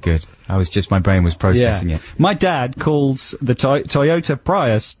good. That is good. My brain was processing it. My dad calls the Toyota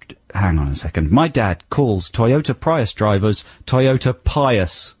Prius... Hang on a second. My dad calls Toyota Prius drivers Toyota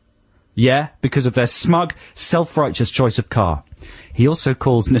Pius. Yeah, because of their smug, self-righteous choice of car. He also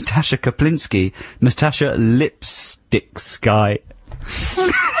calls Natasha Kaplinsky Natasha Lipstick Sky.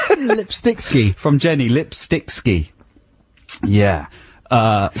 Lipstick-ski. From Jenny, Lipstick-ski. Yeah.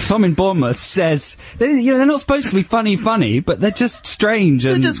 Tom in Bournemouth says, they're not supposed to be funny, but they're just strange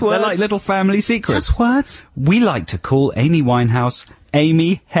and just words. They're like little family secrets. Just words. We like to call Amy Winehouse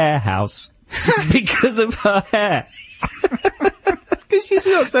Amy Hairhouse because of her hair. Because she's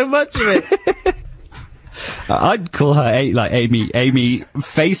got so much of it. I'd call her Amy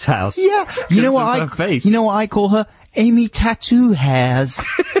Face House. Yeah. You know what I call her? Amy Tattoo Hairs.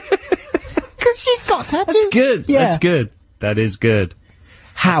 Because she's got tattoos. That's good. Yeah. That's good. That is good.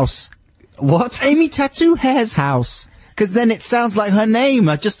 House. What? Amy Tattoo Hair's house. Because then it sounds like her name.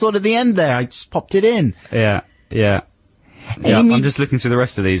 I just thought at the end there. I just popped it in. Yeah. Amy... I'm just looking through the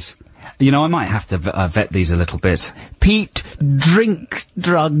rest of these. You know, I might have to vet these a little bit. Pete, drink,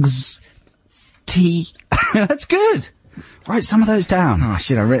 drugs, tea. That's good. Write some of those down. Oh, I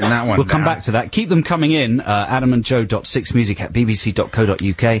should have written that one We'll down. come back to that. Keep them coming in.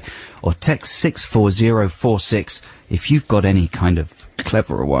 adamandjoe.6music@bbc.co.uk or text 64046 if you've got any kind of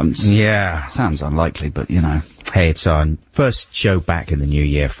cleverer ones. Yeah. Sounds unlikely, but you know. Hey, it's our first show back in the new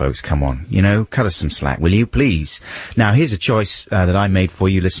year, folks. Come on. You know, cut us some slack, will you, please? Now, here's a choice that I made for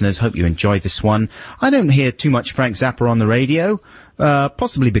you, listeners. Hope you enjoyed this one. I don't hear too much Frank Zappa on the radio.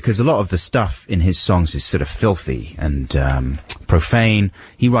 Possibly because a lot of the stuff in his songs is sort of filthy and profane.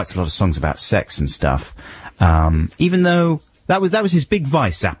 He writes a lot of songs about sex and stuff. Even though that was his big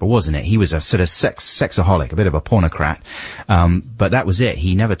vice, Zappa, wasn't it? He was a sort of sexaholic, a bit of a pornocrat. But that was it.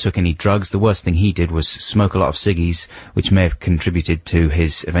 He never took any drugs. The worst thing he did was smoke a lot of ciggies, which may have contributed to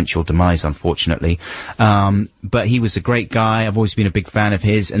his eventual demise, unfortunately. But he was a great guy. I've always been a big fan of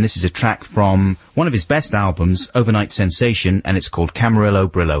his, and this is a track from one of his best albums, Overnight Sensation, and it's called Camarillo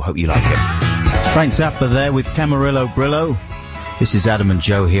Brillo. Hope you like it. Frank Zappa there with Camarillo Brillo. This is Adam and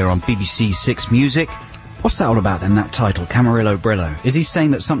Joe here on BBC Six Music. What's that all about then, that title, Camarillo Brillo? Is he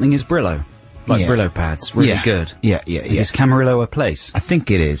saying that something is Brillo? Like Brillo pads, really good. Yeah. Is Camarillo a place? I think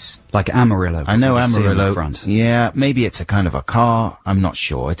it is. Like Amarillo. I know with a C on the Amarillo. front. Yeah, maybe it's a kind of a car. I'm not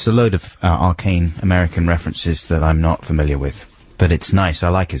sure. It's a load of arcane American references that I'm not familiar with. But it's nice. I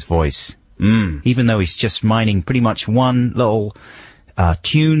like his voice. Even though he's just mining pretty much one little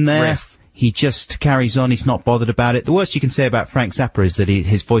tune there. Riff. He just carries on. He's not bothered about it. The worst you can say about Frank Zappa is that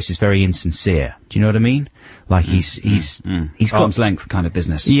his voice is very insincere. Do you know what I mean? Like he's got arm's length kind of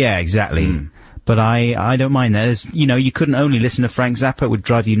business. Yeah, exactly. But I don't mind that. There's, you know, you couldn't only listen to Frank Zappa. It would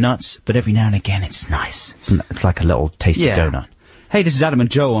drive you nuts. But every now and again, it's nice. It's like a little tasty donut. Hey, this is Adam and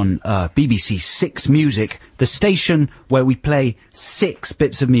Joe on BBC Six Music, the station where we play 6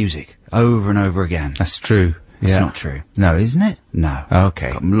 bits of music over and over again. That's true. It's Yeah. not true. No, isn't it? No.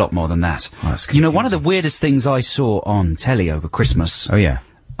 Okay. Got a lot more than that. Oh, that's You know, one of the weirdest things I saw on telly over Christmas Oh, yeah.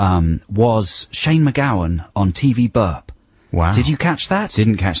 was Shane MacGowan on TV Burp. Wow. Did you catch that?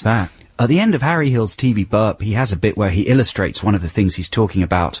 Didn't catch that. At the end of Harry Hill's TV Burp, he has a bit where he illustrates one of the things he's talking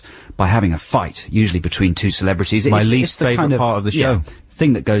about by having a fight, usually between 2 celebrities. My It's least the favourite kind part of the show.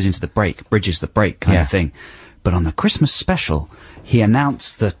 Thing that goes into the break, bridges the break kind of thing. But on the Christmas special, he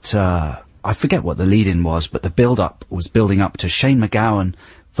announced that, I forget what the lead-in was, but the build-up was building up to Shane MacGowan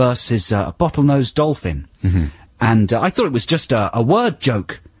versus a bottlenose dolphin. And I thought it was just a word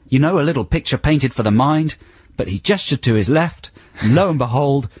joke, you know, a little picture painted for the mind, but he gestured to his left, and lo and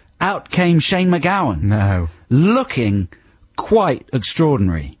behold, out came Shane MacGowan. No. Looking quite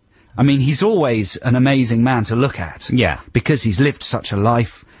extraordinary. I mean, he's always an amazing man to look at. Yeah. Because he's lived such a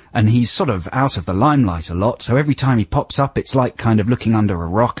life, and he's sort of out of the limelight a lot, so every time he pops up, it's like kind of looking under a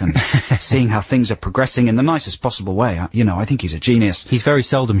rock and seeing how things are progressing in the nicest possible way. You know, I think he's a genius. He's very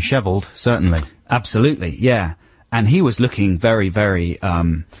seldom shevelled, certainly. Absolutely, yeah. And he was looking very, very,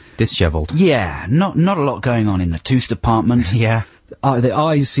 Dishevelled. yeah, not a lot going on in the tooth department. Yeah. The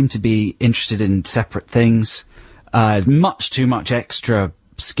eyes seem to be interested in separate things. Much too much extra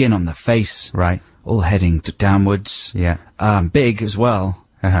skin on the face. Right. All heading downwards. Yeah. Big as well.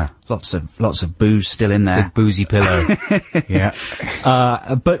 Uh-huh. Lots of booze still in there. Big boozy pillow. Yeah.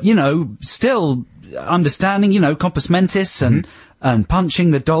 But, you know, still understanding, you know, compos mentis and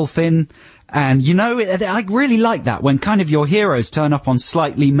punching the dolphin. And, you know, I really like that when kind of your heroes turn up on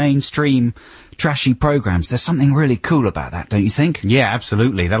slightly mainstream, trashy programs. There's something really cool about that, don't you think? Yeah,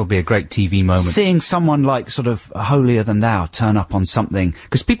 absolutely. That'll be a great TV moment. Seeing someone like sort of holier than thou turn up on something,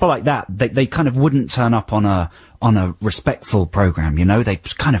 because people like that, they kind of wouldn't turn up on a respectful program, you know? They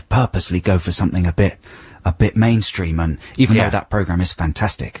kind of purposely go for something a bit a bit mainstream, and even though that program is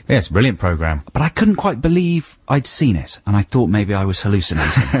fantastic. Yeah, it's a brilliant program. But I couldn't quite believe I'd seen it, and I thought maybe I was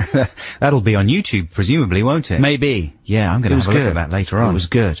hallucinating. That'll be on YouTube, presumably, won't it? Maybe. Yeah, I'm going to have a look at that later on. It was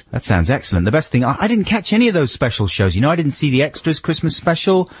good. That sounds excellent. The best thing, I didn't catch any of those special shows. You know, I didn't see the Extras Christmas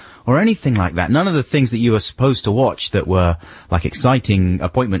special or anything like that. None of the things that you were supposed to watch that were like exciting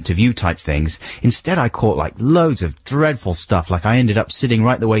appointment to view type things. Instead, I caught like loads of dreadful stuff. Like I ended up sitting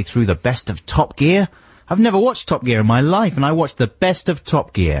right the way through the best of Top Gear. I've never watched Top Gear in my life, and I watched the best of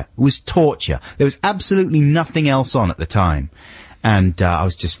Top Gear. It was torture. There was absolutely nothing else on at the time. And I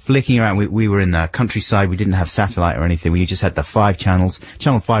was just flicking around. We were in the countryside. We didn't have satellite or anything. We just had the 5 channels.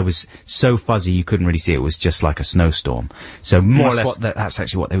 Channel 5 was so fuzzy you couldn't really see it. It was just like a snowstorm. So more or less... That's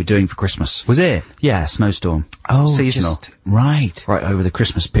actually what they were doing for Christmas. Was it? Yeah, snowstorm. Oh, seasonal. Right. Right over the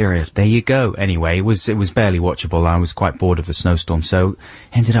Christmas period. There you go. Anyway, it was barely watchable. I was quite bored of the snowstorm, so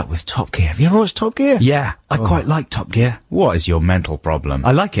ended up with Top Gear. Have you ever watched Top Gear? Yeah, I quite like Top Gear. What is your mental problem?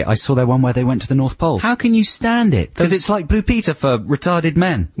 I like it. I saw their one where they went to the North Pole. How can you stand it? Because it's like Blue Peter for retarded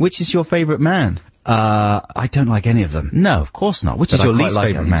men. Which is your favourite man? I don't like any of them. No, of course not. Which But is your I quite least like it.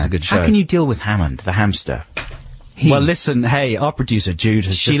 favourite I think man? it's a good show. How can you deal with Hammond, the hamster? Well, listen, hey, our producer Jude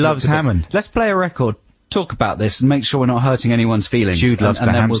has She just loves looked at Hammond. Let's play a record, talk about this, and make sure we're not hurting anyone's feelings. Jude loves and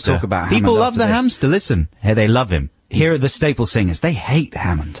the then hamster. we'll talk about People Hammond love after the this. hamster. Listen, hey, they love him. Here are the staple singers. They hate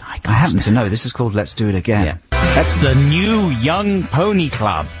Hammond. I happen to know. This is called Let's Do It Again. Yeah. That's the new Young Pony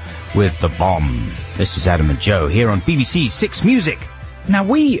Club with The Bomb. This is Adam and Joe here on BBC 6 Music. Now,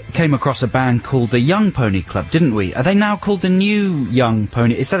 we came across a band called the Young Pony Club, didn't we? Are they now called the New Young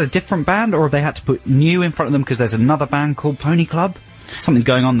Pony? Is that a different band, or have they had to put new in front of them because there's another band called Pony Club? Something's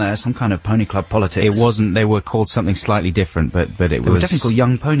going on there, some kind of Pony Club politics. It wasn't, they were called something slightly different, but it was... They were definitely called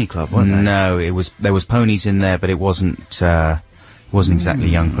Young Pony Club, weren't they? No, there was ponies in there, but it wasn't exactly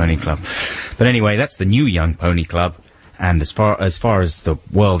Young Pony Club. But anyway, that's the new Young Pony Club. And as far as the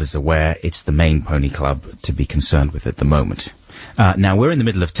world is aware, it's the main pony club to be concerned with at the moment. Now, we're in the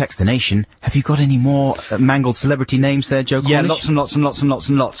middle of Text the Nation. Have you got any more mangled celebrity names there, Joe Cornish? Yeah, lots and lots and lots and lots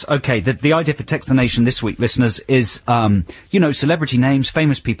and lots. Okay, the idea for Text the Nation this week, listeners, is, celebrity names,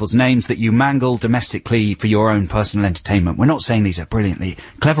 famous people's names that you mangle domestically for your own personal entertainment. We're not saying these are brilliantly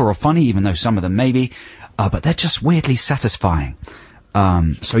clever or funny, even though some of them may be, but they're just weirdly satisfying.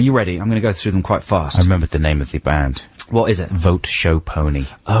 So are you ready? I'm going to go through them quite fast. I remembered the name of the band. What is it? Vote Show Pony.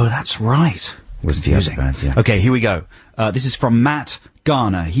 Oh, that's right. Was the other band, yeah. Okay, here we go. This is from Matt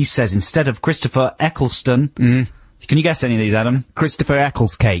Garner. He says, instead of Christopher Eccleston... Can you guess any of these, Adam? Christopher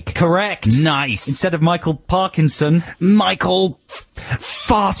Ecclescake. Correct. Nice. Instead of Michael Parkinson... Michael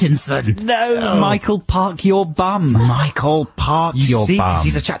Fartinson. No, Michael Park Your Bum. Michael Park Your See, Bum. 'cause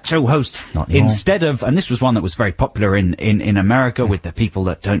he's a chat show host. Not anymore. Instead of, and this was one that was very popular in America with the people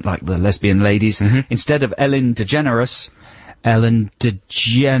that don't like the lesbian ladies, instead of Ellen DeGeneres... Ellen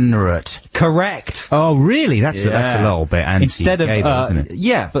Degenerate. Correct. Oh, really? That's a little bit anti-gay, Instead of, isn't it?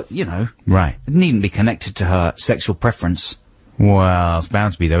 yeah, but, you know. Right. It needn't be connected to her sexual preference. Well, it's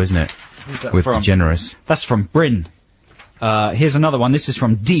bound to be, though, isn't it? With from? DeGeneres. That's from Bryn. Here's another one. This is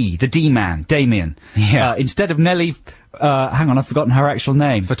from D, the D-man, Damien. Yeah. Instead of Nelly, hang on, I've forgotten her actual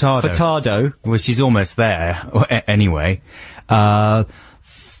name. Furtado. Well, she's almost there, anyway.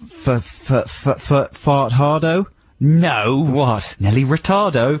 Fartado? No. What? Nelly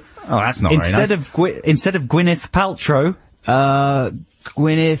Retardo. Oh, that's not very nice. Instead of Gwyneth Paltrow.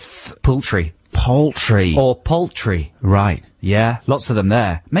 Gwyneth... Poultry. Or Poultry. Right. Yeah, lots of them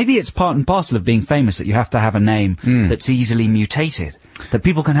there. Maybe it's part and parcel of being famous that you have to have a name that's easily mutated, that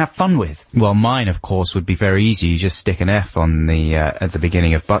people can have fun with. Well, mine, of course, would be very easy. You just stick an F on the, at the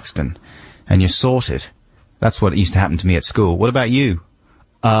beginning of Buxton, and you're sorted. That's what used to happen to me at school. What about you?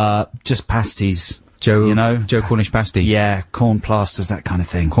 Just pasties. Joe, you know? Joe Cornish pasty. Yeah, corn plasters, that kind of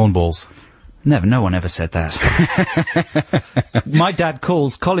thing. Cornballs. No one ever said that. My dad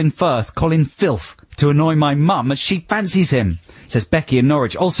calls Colin Firth Colin Filth to annoy my mum as she fancies him, says Becky in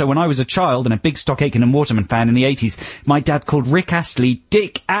Norwich. Also, when I was a child and a big Stock Aitken and Waterman fan in the 80s, my dad called Rick Astley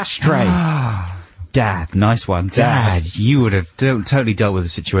Dick Ashtray. Dad, nice one. Dad, you would have totally dealt with the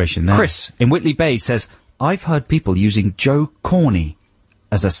situation there. Chris in Whitley Bay says, I've heard people using Joe Corney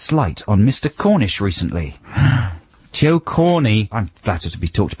as a slight on Mr. Cornish recently. Joe Corny. I'm flattered to be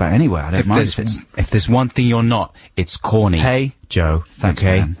talked about anyway. I don't mind if there's one thing you're not, it's corny. Hey, Joe. Thanks,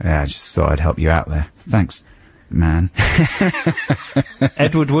 okay? man. Yeah, I just thought I'd help you out there. Thanks, man.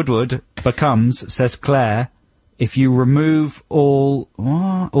 Edward Woodward becomes, says Claire, if you remove all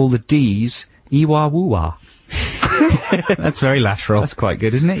the D's, Iwa Woo-wah. That's very lateral. That's quite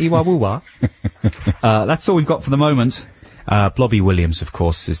good, isn't it? Iwa Woo-wah. That's all we've got for the moment. Blobby Williams, of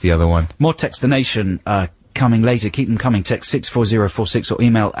course, is the other one. More Text the Nation, coming later. Keep them coming. Text 64046 or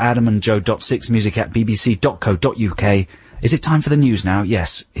email adamandjoe.6music@bbc.co.uk. Is it time for the news now?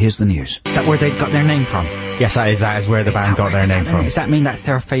 Yes, here's the news. Is that where they got their name from? Yes, that is where the band got their name from. Does that mean that's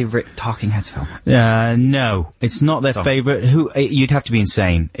their favourite Talking Heads film? No, it's not their favourite. You'd have to be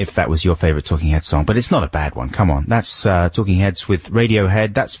insane if that was your favourite Talking Heads song, but it's not a bad one. Come on. That's, Talking Heads with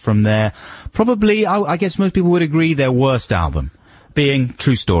Radiohead. That's from their, probably, I guess most people would agree, their worst album. Being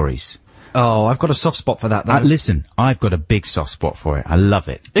True Stories. Oh, I've got a soft spot for that, though. Listen, I've got a big soft spot for it. I love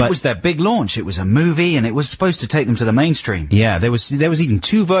it. It was their big launch. It was a movie, and it was supposed to take them to the mainstream. Yeah, there was even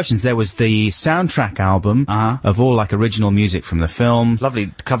two versions. There was the soundtrack album of all, like, original music from the film.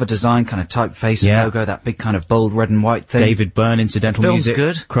 Lovely cover design, kind of typeface logo, that big kind of bold red and white thing. David Byrne incidental music.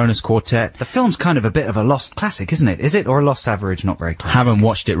 Film's good. Kronos Quartet. The film's kind of a bit of a lost classic, isn't it? Is it? Or a lost average, not very classic? Haven't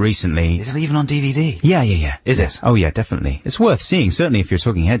watched it recently. Is it even on DVD? Yeah. Is it? Oh, yeah, definitely. It's worth seeing, certainly if you're a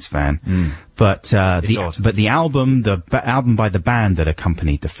Talking Heads fan. But the album, album by the band that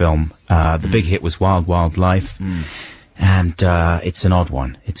accompanied the film, the big hit was Wild Wild Life, and it's an odd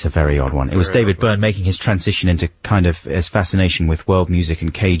one. It's a very odd one. It was David Byrne making his transition into kind of his fascination with world music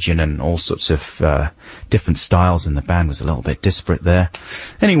and Cajun and all sorts of different styles, and the band was a little bit disparate there.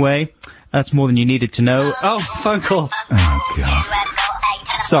 Anyway, that's more than you needed to know. Oh, phone call. Oh God.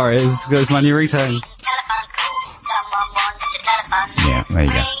 Sorry, it was my irritating. Yeah, there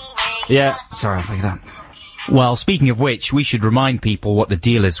you go. Yeah, sorry, I'll play that. Well, speaking of which, we should remind people what the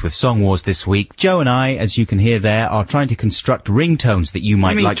deal is with Song Wars this week. Joe and I, as you can hear there, are trying to construct ringtones that you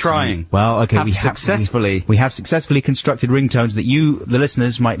might like trying? Well, okay, we have successfully constructed ringtones that you, the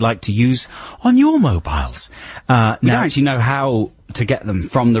listeners, might like to use on your mobiles. We don't actually know how to get them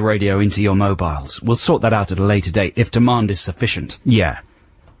from the radio into your mobiles. We'll sort that out at a later date, if demand is sufficient.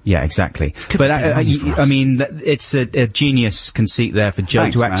 Yeah, exactly. But I mean, it's a genius conceit there for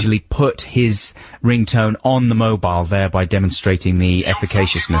Joe to actually put his ringtone on the mobile, thereby demonstrating the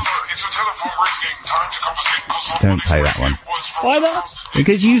efficaciousness. Don't play that one. Why not?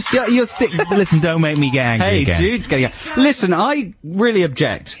 Because you're listen, don't make me get angry again. Hey, Jude's getting angry. Listen, I really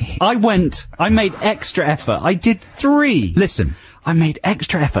object. I made extra effort. I did 3. Listen. I made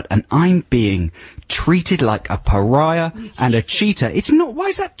extra effort, and I'm being treated like a pariah and a cheater. It's not. Why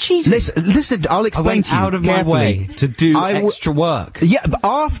is that cheating? Listen, I'll explain to you. I went out of my way to do extra work. Yeah, but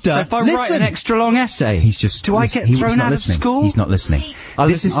after. So if I write an extra long essay, I get thrown out of school? He's not listening.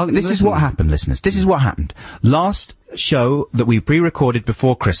 This is what happened, listeners. This is what happened. Last show that we pre-recorded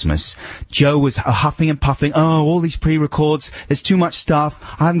before Christmas, Joe was huffing and puffing. Oh, all these pre-records. There's too much stuff.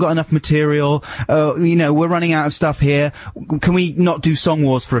 I haven't got enough material. We're running out of stuff here. Can we not do Song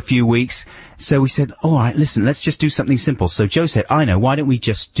Wars for a few weeks? So we said, all right, listen, let's just do something simple. So Joe said, I know, why don't we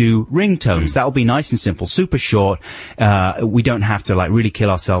just do ringtones? That'll be nice and simple, super short. We don't have to, like, really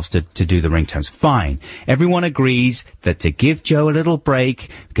kill ourselves to do the ringtones. Fine. Everyone agrees that to give Joe a little break,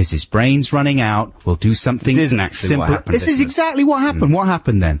 because his brain's running out, we'll do something simple. This isn't actually what happened. This is exactly what happened. What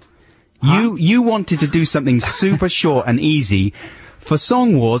happened then? You wanted to do something super short and easy for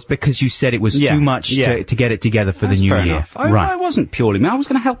Song Wars because you said it was too much to get it together for the new year. I wasn't purely. I was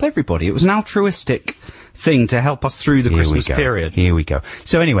going to help everybody. It was an altruistic thing to help us through the Christmas period. Here we go.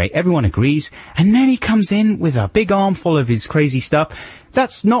 So anyway, everyone agrees, and then he comes in with a big armful of his crazy stuff.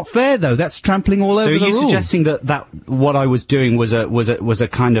 That's not fair, though. That's trampling all over the rules. So are you suggesting that what I was doing was a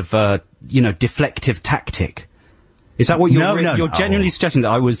kind of deflective tactic? Is that what you're genuinely suggesting, that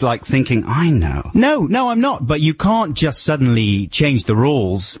I was, like, thinking, I know? No, I'm not. But you can't just suddenly change the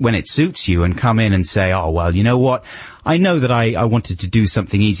rules when it suits you and come in and say, oh, well, you know what? I know that I wanted to do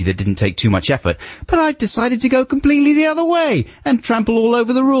something easy that didn't take too much effort, but I've decided to go completely the other way and trample all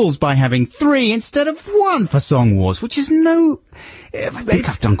over the rules by having 3 instead of 1 for Song Wars, which is I think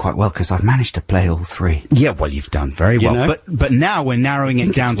I've done quite well, because I've managed to play all 3. Yeah, well, you've done very well. But now we're narrowing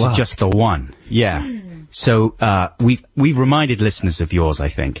it down to just the 1. Yeah. So, we've reminded listeners of yours, I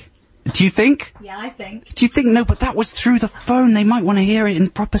think. Do you think? Yeah, I think. Do you think? No, but that was through the phone. They might want to hear it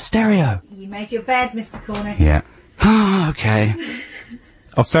in proper stereo. You made your bed, Mr. Cornick. Yeah. Okay.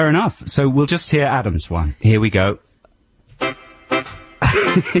 Oh, fair enough. So we'll just hear Adam's one. Here we go.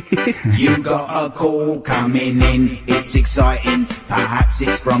 You got a call coming in, it's exciting. Perhaps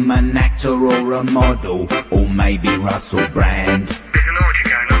it's from an actor or a model, or maybe Russell Brand. There's an orgy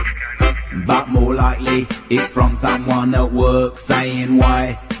going on. But more likely, it's from someone at work saying,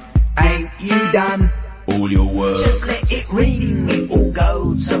 why ain't you done all your work? Just let it ring, it will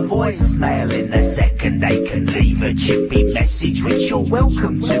go to voicemail in a second. They can leave a chippy message which you're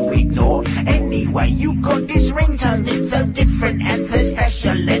welcome to ignore. Anyway, you got this ringtone, it's so different and so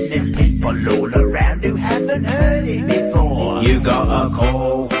special, and there's people all around who haven't heard it before. you got a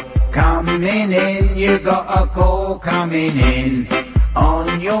call coming in, you got a call coming in.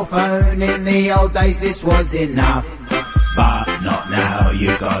 On your phone in the old days this was enough, but not now.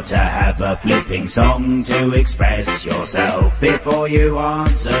 You got to have a flipping song to express yourself before you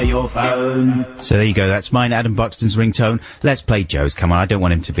answer your phone. So there you go, that's mine, Adam Buxton's ringtone. Let's play Joe's, come on, I don't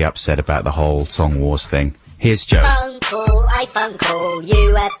want him to be upset about the whole Song Wars thing. Here's Joe's. Phone call, a phone call,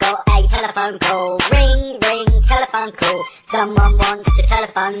 you have got a telephone call. Ring, ring, telephone call, someone wants to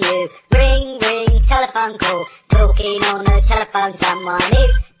telephone you. Ring, ring, telephone call, talking on the telephone, someone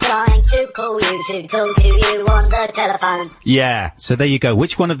is trying to call you to talk to you on the telephone. Yeah, so there you go.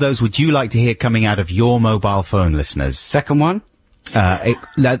 Which one of those would you like to hear coming out of your mobile phone, listeners? Second one?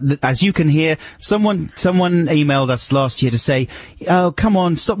 As you can hear, someone emailed us last year to say, oh, come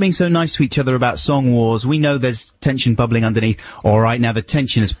on, stop being so nice to each other about Song Wars. We know there's tension bubbling underneath. All right, now the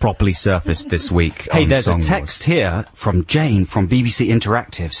tension has properly surfaced this week. Hey, there's Song a text here from Jane from BBC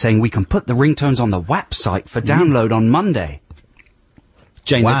Interactive saying we can put the ringtones on the WAP site for download on Monday.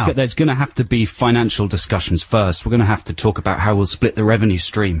 Jane, Wow. there's going to have to be financial discussions first. We're going to have to talk about how we'll split the revenue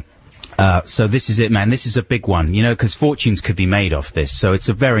stream. So this is it, man. This is a big one, you know, because fortunes could be made off this. So it's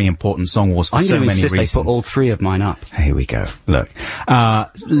a very important Song Wars for I'm so going to many insist reasons. they put all three of mine up. Here we go. Look,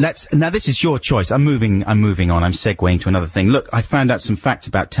 now this is your choice. I'm moving on. I'm segueing to another thing. Look, I found out some facts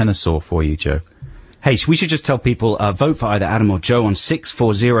about Tenorsaur for you, Joe. Hey, we should just tell people, vote for either Adam or Joe on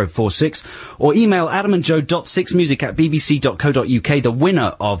 64046, or email adamandjoe.6music@bbc.co.uk, the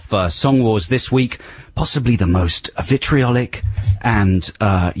winner of Song Wars this week, possibly the most vitriolic and,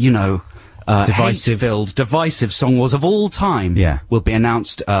 divisive Song Wars of all time. Yeah. Will be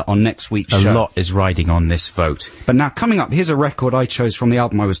announced on next week's A show. lot is riding on this vote. But now, coming up, here's a record I chose from the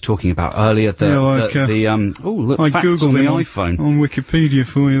album I was talking about earlier. I Facts googled on the it iPhone. on Wikipedia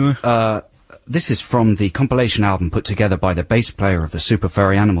for you there. This is from the compilation album put together by the bass player of the Super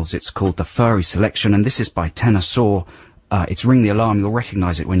Furry Animals. It's called The Furry Selection, and this is by Tenorsaur. It's Ring the Alarm. You'll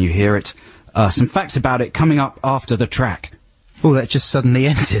recognise it when you hear it. Some facts about it coming up after the track. Oh, that just suddenly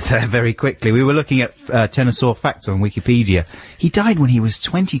ended there very quickly. We were looking at Tenorsaur facts on Wikipedia. He died when he was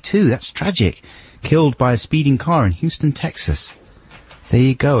 22. That's tragic. Killed by a speeding car in Houston, Texas. There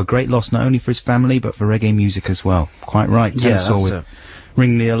you go. A great loss not only for his family, but for reggae music as well. Quite right. Yeah, Tenorsaur that's with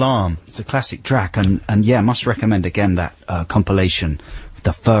Ring the Alarm. It's a classic track, and yeah, must recommend again that compilation,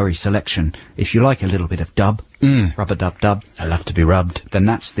 The Furry Selection. If you like a little bit of dub, rubber dub dub, I love to be rubbed. then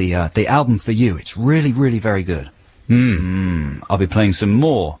that's the album for you. It's really, really very good. I'll be playing some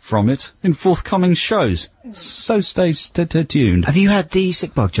more from it in forthcoming shows. So stay tuned. Have you had the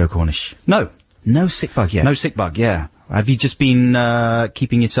sick bug, Joe Cornish? No. No sick bug yet? No sick bug, yeah. Have you just been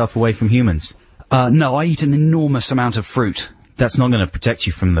keeping yourself away from humans? No, I eat an enormous amount of fruit. That's not going to protect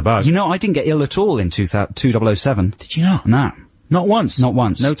you from the bug. You know, I didn't get ill at all in 2007. Did you not? No. Not once? Not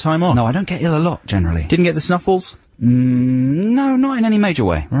once. No time off? No, I don't get ill a lot, generally. Didn't get the snuffles? No, not in any major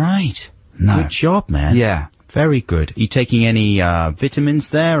way. Right. No. Good job, man. Yeah. Very good. Are you taking any vitamins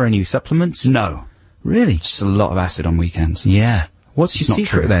there or any supplements? No. Really? Just a lot of acid on weekends. Yeah. What's It's your not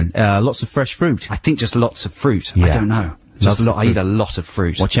secret true. then? Lots of fresh fruit. I think just lots of fruit. Yeah. I don't know. Just Lots of I eat fruit. a lot of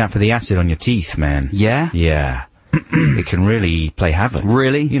fruit. Watch out for the acid on your teeth, man. Yeah? Yeah. It can really play havoc.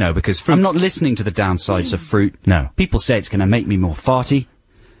 Really? You know, because fruit. I'm not listening to the downsides of fruit. No. People say it's going to make me more farty.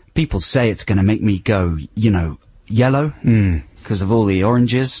 People say it's going to make me go, yellow. Because of all the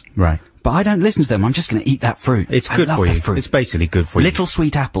oranges. Right. But I don't listen to them. I'm just going to eat that fruit. It's I good love for the you. Fruit. It's basically good for you. Little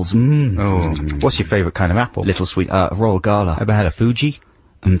sweet apples. Oh. What's your favourite kind of apple? Little sweet, Royal Gala. Ever had a Fuji?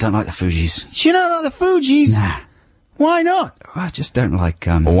 Don't like the Fuji's. You don't like the Fujis? Nah. Why not? I just don't like,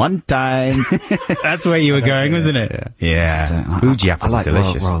 One time. That's where you were going, wasn't it? Yeah. Fuji apples I like are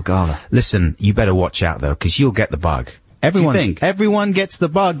delicious. Royal Gala. Listen, you better watch out though, because you'll get the bug. think? Everyone gets the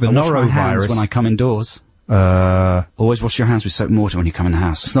bug, the I wash my hands norovirus. when I come indoors. Always wash your hands with soap and water when you come in the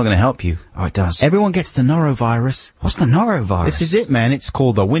house. It's not going to help you. Oh, it does. Everyone gets the norovirus. What's the norovirus? This is it, man. It's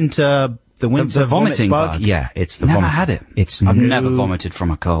called the winter the vomiting bug. Yeah, it's the Never vomit. had it. I've never vomited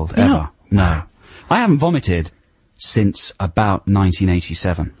from a cold, You ever. not? No. I haven't vomited since about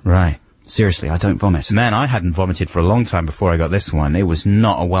 1987. Right. Seriously, I don't vomit. Man, I hadn't vomited for a long time before I got this one. It was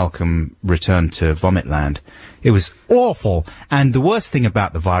not a welcome return to vomit land. It was awful. And the worst thing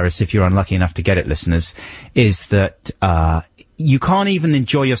about the virus, if you're unlucky enough to get it, listeners, is that, you can't even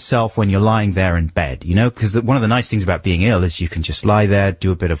enjoy yourself when you're lying there in bed, you know, because one of the nice things about being ill is you can just lie there,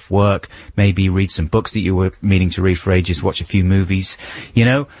 do a bit of work, maybe read some books that you were meaning to read for ages, watch a few movies, you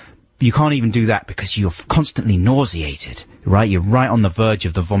know. You can't even do that because you're constantly nauseated, right? You're right on the verge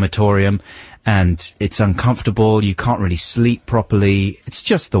of the vomitorium, and it's uncomfortable. You can't really sleep properly. It's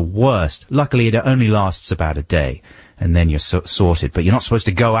just the worst. Luckily, it only lasts about a day, and then you're sorted. But you're not supposed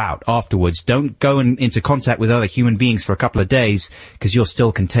to go out afterwards. Don't go into contact with other human beings for a couple of days, because you're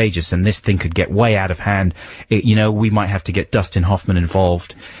still contagious, and this thing could get way out of hand. We might have to get Dustin Hoffman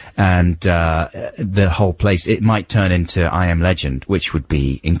involved, and the whole place. It might turn into I Am Legend, which would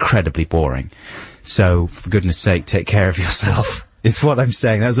be incredibly boring. So, for goodness sake, take care of yourself. Is what I'm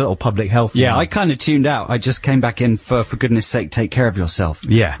saying. That was a little public health. Yeah, I kind of tuned out. I just came back in for goodness sake, take care of yourself.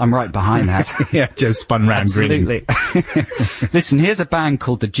 Yeah. I'm right behind that. Yeah, just spun round Absolutely. Listen, here's a band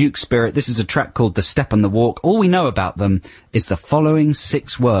called the Duke Spirit. This is a track called The Step and the Walk. All we know about them is the following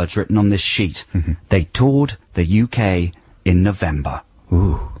 6 words written on this sheet. They toured the UK in November.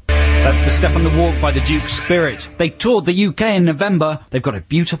 Ooh. That's The Step and the Walk by the Duke Spirit. They toured the UK in November. They've got a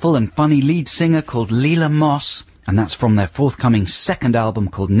beautiful and funny lead singer called Leela Moss. And that's from their forthcoming second album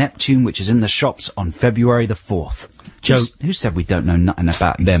called Neptune, which is in the shops on February the 4th. Joe, who said we don't know nothing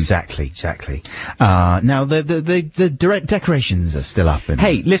about them? Exactly. Now, the direct decorations are still up.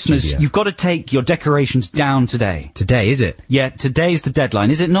 Hey, listeners, you've got to take your decorations down today. Today, is it? Yeah, today's the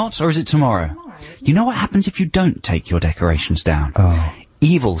deadline. Is it not, or is it tomorrow? You know what happens if you don't take your decorations down? Oh.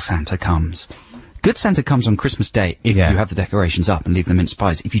 Evil Santa comes. Good Santa comes on Christmas Day if you have the decorations up and leave them mince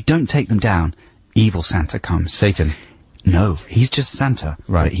pies. If you don't take them down, Evil Santa comes. Satan. No, he's just Santa.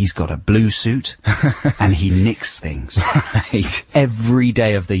 Right. But he's got a blue suit and he nicks things. Right. Every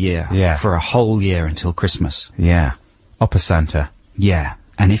day of the year. Yeah. For a whole year until Christmas. Yeah. Oppa Santa. Yeah.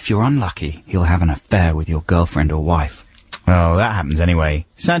 And if you're unlucky, he'll have an affair with your girlfriend or wife. Oh, that happens anyway.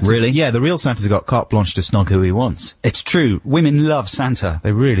 Santa's, really? Yeah, the real Santa's got carte blanche to snog who he wants. It's true. Women love Santa.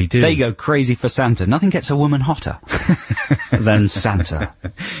 They really do. They go crazy for Santa. Nothing gets a woman hotter than Santa.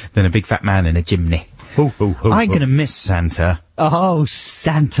 Than a big fat man in a chimney. I'm gonna miss Santa. Oh,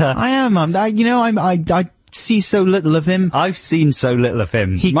 Santa. I am. I see so little of him. I've seen so little of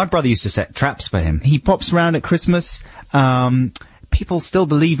him. My brother used to set traps for him. He pops round at Christmas. People still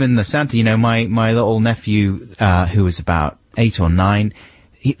believe in the Santa. My little nephew, who was about 8 or 9,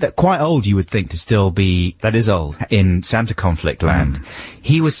 quite old, you would think, to still be... That is old. ...in Santa conflict land.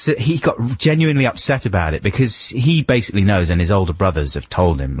 He got genuinely upset about it, because he basically knows, and his older brothers have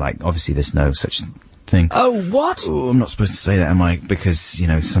told him, obviously there's no such thing. Oh, what? Oh, I'm not supposed to say that, am I? Because,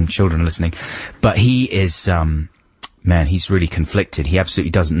 some children are listening. But he is, man, he's really conflicted. He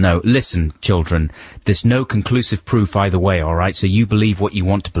absolutely doesn't know. Listen, children, there's no conclusive proof either way, all right? So you believe what you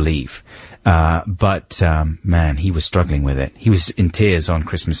want to believe. But man, he was struggling with it. He was in tears on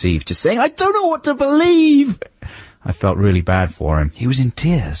Christmas Eve, just saying, I don't know what to believe. I felt really bad for him. He was in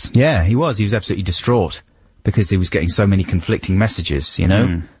tears. Yeah, he was. He was absolutely distraught, because he was getting so many conflicting messages,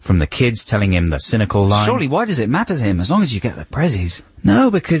 from the kids telling him the cynical line. Surely, why does it matter to him, as long as you get the prezzies?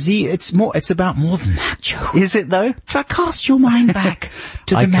 No, because it's about more than that, Joe. Is it, though? Try cast your mind back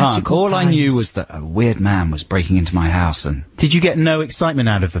to the magical All times. I knew was that a weird man was breaking into my house and... Did you get no excitement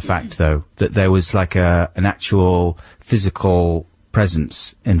out of the fact, though, that there was an actual physical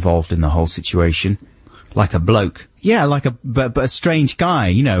presence involved in the whole situation? Like a bloke? Yeah, but a strange guy,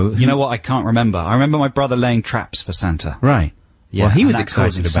 You know what? I can't remember. I remember my brother laying traps for Santa. Right. Yeah, well, he was that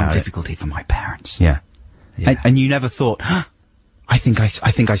excited some about it. difficulty for my parents. Yeah. Yeah. And you never thought, I think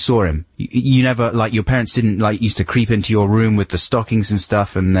I saw him. You never, your parents didn't, used to creep into your room with the stockings and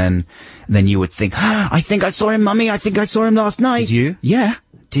stuff, and then you would think, I think I saw him, Mummy, I think I saw him last night. Did you? Yeah.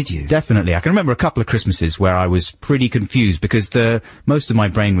 Did you? Definitely. I can remember a couple of Christmases where I was pretty confused, because most of my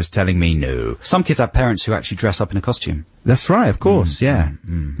brain was telling me no. Some kids have parents who actually dress up in a costume. That's right, of course, yeah.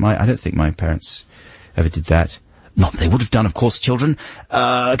 I don't think my parents ever did that. Not they would have done, of course, children,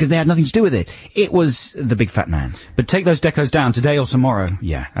 because they had nothing to do with it. It was the big fat man. But take those decos down today or tomorrow.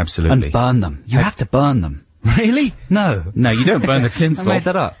 Yeah, absolutely. And burn them. You have to burn them. Really? No. No, you don't burn the tinsel. I made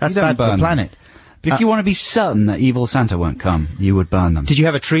that up. That's you don't bad for the planet. But if you want to be certain that evil Santa won't come, you would burn them. Did you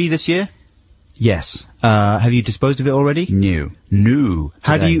have a tree this year? Yes. Have you disposed of it already? New.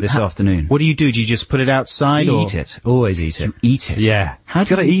 How do you... This afternoon. What do you do? Do you just put it outside, or...? Eat it. Always eat it. You eat it? Yeah.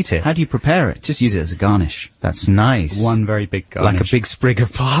 Gotta eat it. How do you prepare it? Just use it as a garnish. That's nice. One very big garnish. Like a big sprig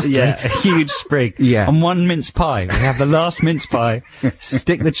of parsley. Yeah, a huge sprig. Yeah. And one mince pie. We have the last mince pie.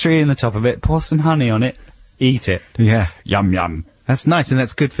 Stick the tree in the top of it, pour some honey on it, eat it. Yeah. Yum yum. That's nice, and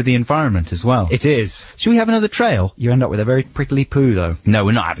that's good for the environment as well. It is. Should we have another trail? You end up with a very prickly poo, though. No,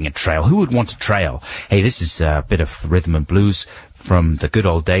 we're not having a trail. Who would want a trail? Hey, this is a bit of rhythm and blues from the good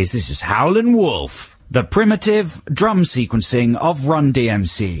old days. This is Howlin' Wolf. The primitive drum sequencing of Run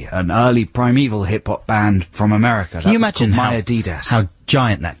DMC, an early primeval hip-hop band from America. Can you imagine how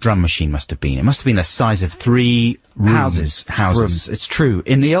giant that drum machine must have been? It must have been the size of 3 rooms. Houses. It's true.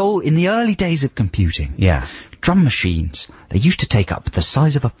 In the early days of computing, drum machines, they used to take up the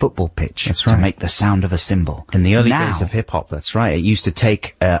size of a football pitch to make the sound of a cymbal. In the early days of hip-hop, that's right. It used to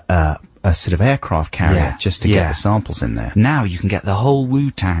take a sort of aircraft carrier just to get the samples in there. Now you can get the whole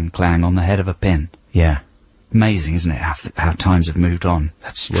Wu-Tang clan on the head of a pin. Yeah. Amazing, isn't it, how times have moved on?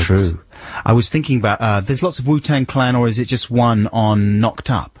 That's true. I was thinking about, there's lots of Wu-Tang Clan, or is it just one on Knocked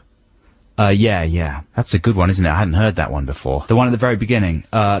Up? Yeah. That's a good one, isn't it? I hadn't heard that one before. The one at the very beginning.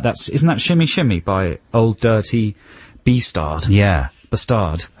 Isn't that Shimmy Shimmy by Old Dirty Bastard? Yeah.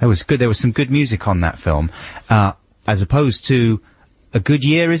 Bastard. That was good. There was some good music on that film, as opposed to A Good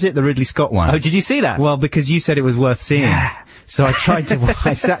Year, is it? The Ridley Scott one. Oh, did you see that? Well, because you said it was worth seeing. Yeah. So I tried to,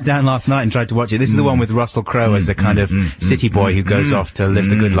 I sat down last night and tried to watch it. This is the one with Russell Crowe as a kind of city boy who goes off to live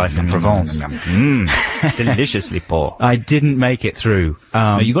the good life in Provence. Deliciously poor. I didn't make it through.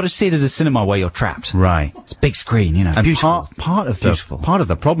 No, you got to see it at a cinema where you're trapped. Right. It's a big screen, you know. And beautiful. part of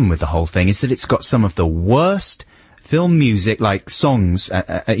the problem with the whole thing is that it's got some of the worst film music, like songs,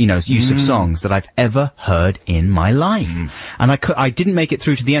 use of songs that I've ever heard in my life. And I didn't make it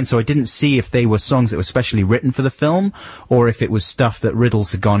through to the end, so I didn't see if they were songs that were specially written for the film, or if it was stuff that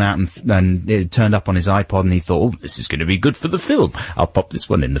Riddles had gone out and it turned up on his iPod and he thought, oh, this is going to be good for the film. I'll pop this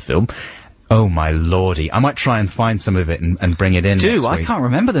one in the film. Oh my lordy. I might try and find some of it and bring it in next week. I can't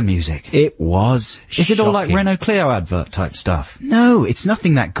remember the music. It was Is it all like Renault Clio advert type stuff? No, it's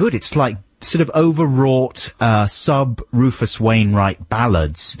nothing that good. It's like sort of overwrought, sub-Rufus Wainwright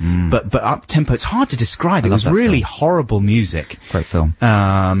ballads, but up-tempo. It's hard to describe. It was really horrible music. Great film. See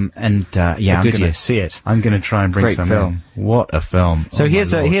it. I'm gonna try and bring some film. What a film. So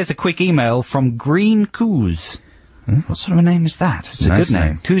here's a quick email from Green Coos. What sort of a name is that? It's a good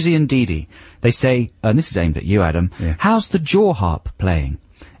name. Koozie and Dee. They say, and this is aimed at you, Adam, how's the jaw harp playing?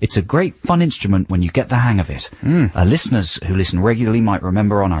 It's a great, fun instrument when you get the hang of it. Listeners who listen regularly might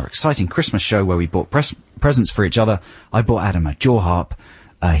remember on our exciting Christmas show where we bought presents for each other, I bought Adam a jaw harp.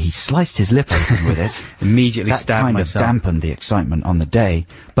 He sliced his lip open with it. Immediately stabbed myself. That kind of dampened the excitement on the day.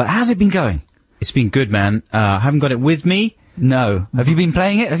 But how's it been going? It's been good, man. I haven't got it with me. No. Have you been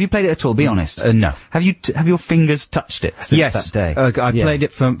playing it? Have you played it at all? Be honest. No. Have your fingers touched it since that day? I played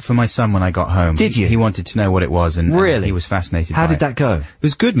it for my son when I got home. Did you? He wanted to know what it was, and he was fascinated by it. How did that go? It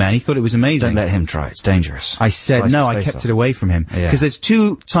was good, man. He thought it was amazing. Don't let him try. It's dangerous. I said no. I kept it away from him because there's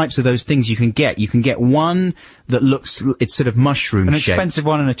two types of those things you can get. You can get one that looks, it's sort of mushroom shaped. An expensive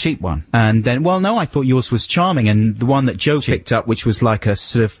one and a cheap one. And then, well, no, I thought yours was charming, and the one that Joe picked up, which was like a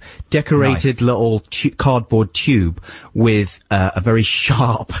sort of decorated little cardboard tube with a very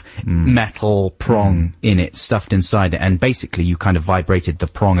sharp metal prong in it, stuffed inside it, and basically you kind of vibrated the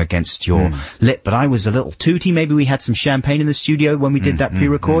prong against your lip. But I was a little tooty. Maybe we had some champagne in the studio when we did that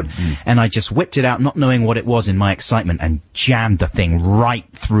pre-record, and I just whipped it out, not knowing what it was in my excitement, and jammed the thing right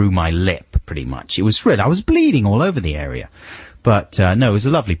through my lip, pretty much. It was I was bleeding all over the area. But, no, it was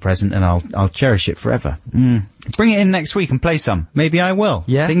a lovely present, and I'll cherish it forever. Bring it in next week and play some. Maybe I will.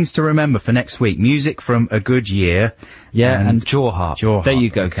 Yeah. Things to remember for next week. Music from A Good Year. Yeah, and jaw harp. There you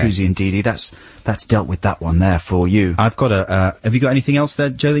go, okay. Koozie and Dee. That's dealt with that one there for you. I've got have you got anything else there,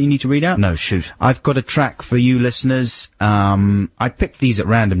 Joe, that you need to read out? No, shoot. I've got a track for you listeners. I picked these at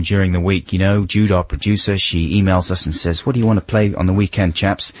random during the week, you know. Jude, our producer, she emails us and says, what do you want to play on the weekend,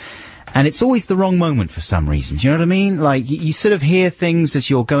 chaps? And it's always the wrong moment for some reason. Do you know what I mean? Like, you sort of hear things as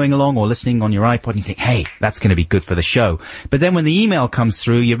you're going along or listening on your iPod and you think, hey, that's going to be good for the show. But then when the email comes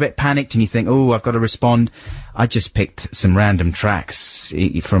through, you're a bit panicked and you think, oh, I've got to respond. I just picked some random tracks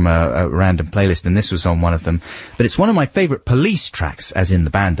from a random playlist, and this was on one of them. But it's one of my favorite Police tracks, as in the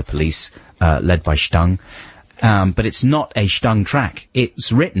band The Police, led by Stung. But it's not a Stung track.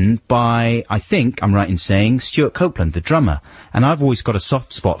 It's written by, I think I'm right in saying, Stuart Copeland, the drummer. And I've always got a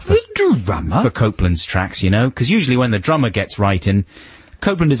soft spot for Copeland's tracks, you know, because usually when the drummer gets writing,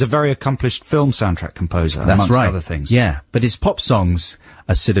 Copeland is a very accomplished film soundtrack composer, that's amongst right. other things. Yeah, but his pop songs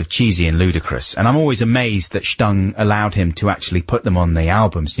are sort of cheesy and ludicrous, and I'm always amazed that Stung allowed him to actually put them on the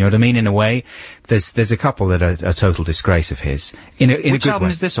albums. You know what I mean? In a way, there's a couple that are a total disgrace of his. Which album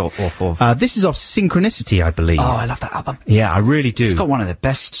way. is this off of? This is off Synchronicity, I believe. Oh, I love that album. Yeah, I really do. It's got one of the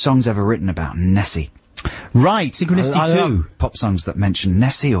best songs ever written about Nessie. Right, Synchronicity I love pop songs that mention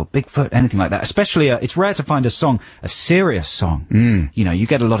Nessie or Bigfoot, anything like that. Especially, it's rare to find a serious song. You know, you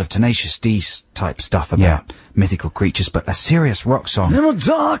get a lot of Tenacious D type stuff about mythical creatures, but a serious rock song. In a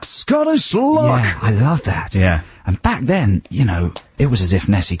dark Scottish look. Yeah, I love that. Yeah. And back then, you know, it was as if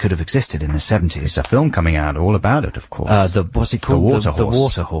Nessie could have existed in the 70s. There's a film coming out all about it, of course. What's it called? The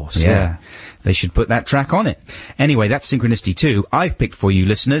Water Horse. Yeah. They should put that track on it. Anyway, that's Synchronicity 2. I've picked for you,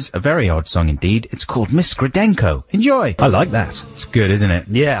 listeners, a very odd song indeed. It's called Miss Gradenko. Enjoy. I like that. It's good, isn't it?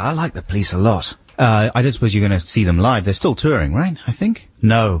 Yeah, I like the Police a lot. I don't suppose you're going to see them live. They're still touring, right? I think?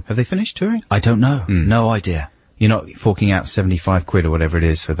 No. Have they finished touring? I don't know. No idea. You're not forking out 75 quid or whatever it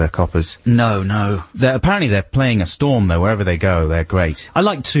is for the coppers? No. Apparently they're playing a storm, though, wherever they go. They're great. I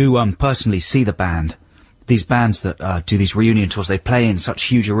like to personally see the band. These bands that do these reunion tours, they play in such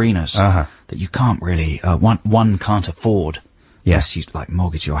huge arenas that you can't really, one can't afford, unless you, like,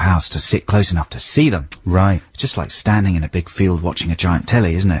 mortgage your house to sit close enough to see them. Right. It's just like standing in a big field watching a giant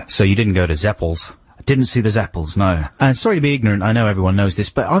telly, isn't it? So you didn't go to Zeppels? I didn't see the Zeppels, no. Sorry to be ignorant, I know everyone knows this,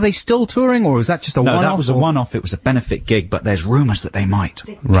 but are they still touring, or was that just a one-off? No, that was a one-off. It was a benefit gig, but there's rumours that they might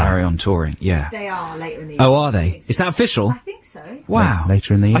carry on touring, yeah. They are later in the year. Oh, are they? Is that official? I think so. Wow.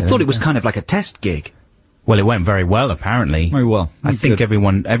 Later in the year. I thought it was kind of like a test gig. Well, it went very well, apparently. Very well. I think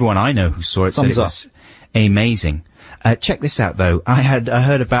everyone I know who saw it said it was amazing. Check this out, though. I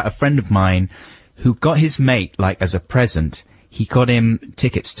heard about a friend of mine who got his mate, like, as a present. He got him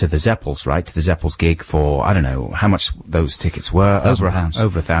tickets to the Zeppels, right? To the Zeppels gig for, I don't know how much those tickets were. £1,000.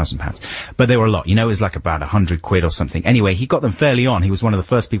 Over £1,000. But they were a lot. You know, it was like about 100 quid or something. Anyway, he got them fairly on. He was one of the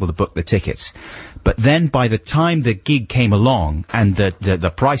first people to book the tickets. But then by the time the gig came along and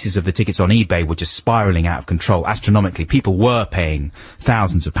the prices of the tickets on eBay were just spiraling out of control astronomically, people were paying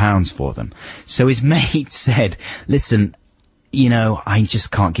thousands of pounds for them. So his mate said, listen, you know, I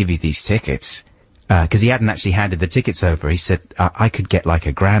just can't give you these tickets. Because he hadn't actually handed the tickets over. He said, I could get like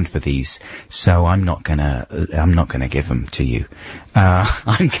 £1,000 for these, so I'm not gonna give them to you.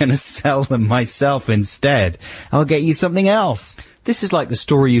 I'm gonna sell them myself instead. I'll get you something else. This is like the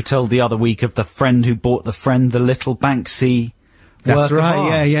story you told the other week of the friend who bought the friend the little Banksy. That's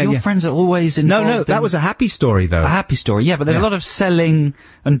right, yeah. Your friends are always involved. No, that was a happy story, though. A happy story, yeah, but there's a lot of selling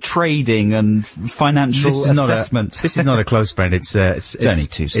and trading and financial assessment. This is not a close friend. It's only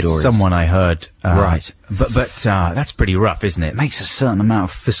two stories. It's someone I heard. Right. But that's pretty rough, isn't it? Makes a certain amount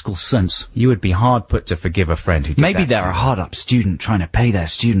of fiscal sense. You would be hard put to forgive a friend who did Maybe that they're a hard-up student trying to pay their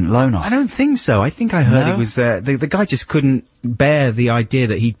student loan off. I don't think so. I think I heard it was the guy just couldn't bear the idea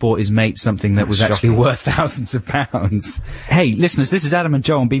that he'd bought his mate something that was actually worth thousands of pounds. Hey, listeners, this is Adam and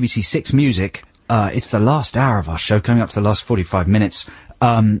Joe on BBC 6 Music. It's the last hour of our show, coming up to the last 45 minutes.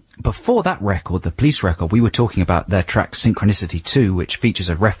 Before that record, the Police record, we were talking about their track Synchronicity 2, which features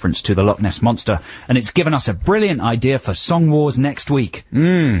a reference to the Loch Ness Monster, and it's given us a brilliant idea for Song Wars next week.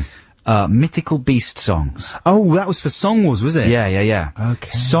 Mythical beast songs. Oh, that was for Song Wars, was it? Yeah. Okay.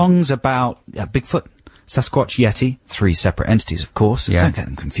 Songs about Bigfoot, Sasquatch, Yeti, 3 separate entities, of course. Yeah. Don't get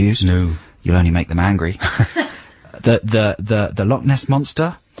them confused. No. You'll only make them angry. The Loch Ness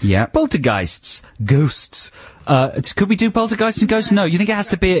Monster. Yeah. Poltergeists. Ghosts. Could we do poltergeists and ghosts? No, you think it has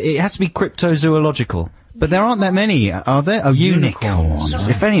to be cryptozoological? But there aren't that many, are there? Oh, unicorns.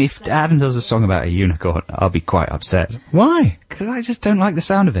 If Adam does a song about a unicorn, I'll be quite upset. Why? Because I just don't like the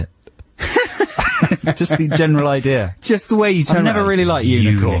sound of it. Just the general idea. Just the way you turn I've never really liked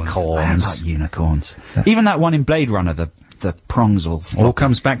unicorns. I don't Unicorns. like unicorns. Even that one in Blade Runner, the prongs all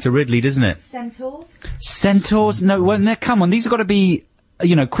comes back to Ridley, doesn't it? Centaurs? No, well, come on, these have got to be,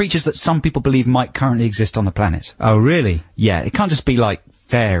 creatures that some people believe might currently exist on the planet. Oh, really? Yeah, it can't just be like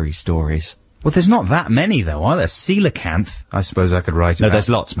fairy stories. Well, there's not that many, though, are there? Coelacanth, I suppose I could write about. No, there's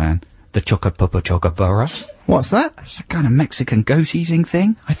lots, man. The Chocopopococabora. What's that? It's a kind of Mexican goat-eating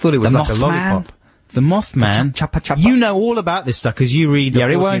thing. I thought it was The like a Mothman. lollipop. The Mothman. Chapa. You know all about this stuff because you read the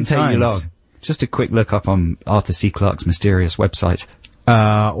 14 it won't take times. you long. Just a quick look up on Arthur C. Clarke's mysterious website.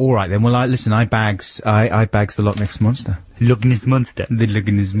 All right then. Well, I bags the Loch Ness Monster. Loch Ness Monster. The Loch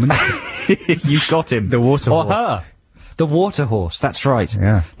Ness Monster. You got him. The water Or horse. her. The water horse, that's right.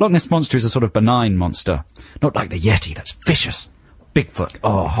 Yeah. Loch Ness Monster is a sort of benign monster. Not like the Yeti, that's vicious. Bigfoot.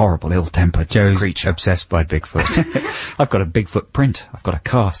 Oh, horrible, ill-tempered creature. Obsessed by Bigfoot. I've got a Bigfoot print. I've got a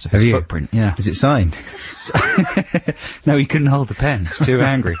cast of his footprint, yeah. Is it signed? No, he couldn't hold the pen. He's too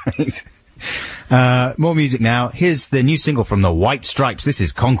angry. More music now. Here's the new single from the White Stripes. This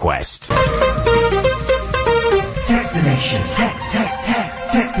is Conquest. Text the nation. Text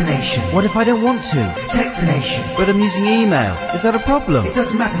the nation. What if I don't want to? Text the nation. But I'm using email. Is that a problem? It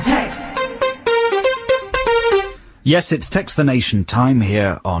doesn't matter, text. Yes, it's Text the Nation time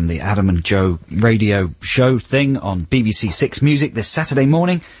here on the Adam and Joe radio show thing on BBC 6 Music this Saturday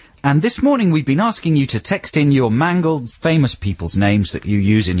morning. And this morning we've been asking you to text in your mangled famous people's names that you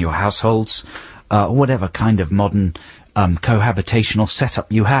use in your households. whatever kind of modern cohabitational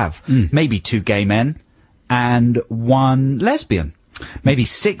setup you have. Maybe 2 gay men and 1 lesbian. Maybe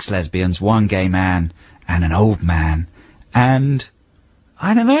 6 lesbians, 1 gay man and an old man and,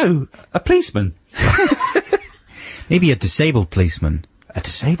 I don't know, a policeman. Maybe a disabled policeman. A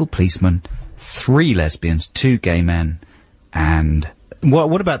disabled policeman, 3 lesbians, 2 gay men, and...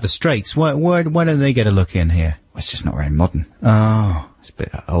 What about the straights? Why don't they get a look in here? Well, it's just not very modern. Oh. It's a bit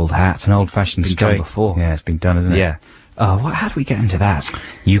old hat. It's an old-fashioned straight. Been done before. Yeah, it's been done, isn't it? Yeah. How do we get into that?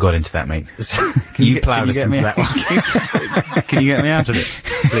 You got into that, mate. You ploughed us into that one. Can you get me out of it,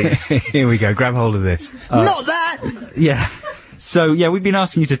 please? Here we go. Grab hold of this. Not that! Yeah. So, yeah, we've been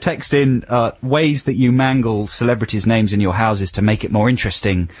asking you to text in ways that you mangle celebrities' names in your houses to make it more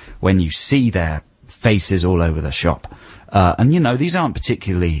interesting when you see their faces all over the shop. And, you know, these aren't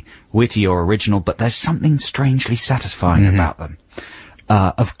particularly witty or original, but there's something strangely satisfying about them.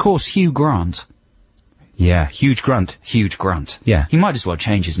 Of course, Hugh Grant. Yeah, Huge Grunt. Huge Grunt. Yeah. He might as well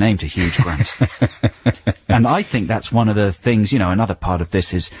change his name to Huge Grunt. And I think that's one of the things, you know, another part of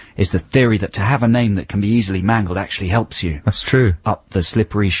this is the theory that to have a name that can be easily mangled actually helps you. That's true. Up the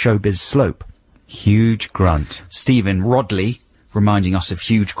slippery showbiz slope. Huge Grunt. Stephen Rodley, reminding us of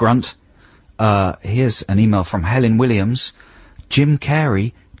Huge Grunt. Here's an email from Helen Williams. Jim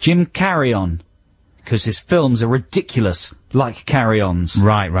Carrey On. Because his films are ridiculous, like Carry-Ons.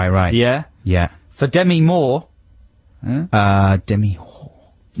 Right. Yeah? Yeah. For Demi Moore. Demi Moore.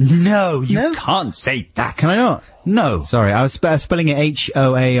 No, you can't say that. Can I not? No. Sorry, I was spelling it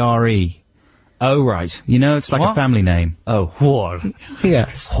Hoare. Oh, right. You know, it's like a family name. Oh, Hoare.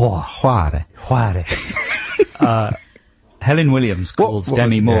 Yes. Hoare. Helen Williams calls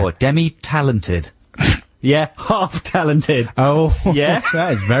Demi Moore demi-talented. Yeah, half-talented. Oh, yeah?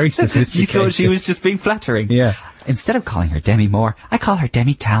 That is very sophisticated. You thought she was just being flattering. Yeah. Instead of calling her Demi Moore, I call her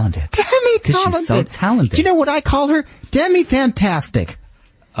demi-talented. Demi-talented. Because she's so talented. Do you know what I call her? Demi-fantastic.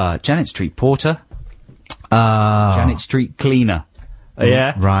 Janet Street Porter. Janet Street Cleaner.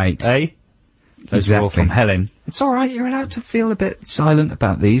 Yeah? Right. Eh? Those are all from Helen. It's alright, you're allowed to feel a bit silent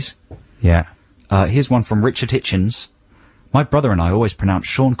about these. Yeah. Here's one from Richard Hitchens. My brother and I always pronounce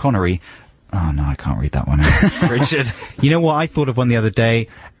Sean Connery. Oh, no, I can't read that one out. Richard. You know what? I thought of one the other day,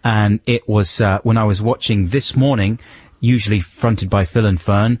 and it was when I was watching This Morning, usually fronted by Phil and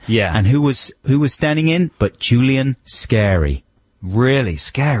Fern. Yeah. And who was standing in but Julian Scary. Really?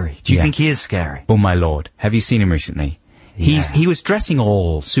 Scary? Do you think he is scary? Oh, my lord. Have you seen him recently? Yeah. He was dressing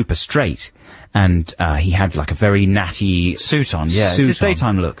all super straight, and he had like a very natty suit on. Yeah, it's his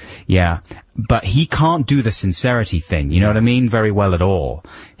daytime look. Yeah, but he can't do the sincerity thing. You know what I mean? Very well at all.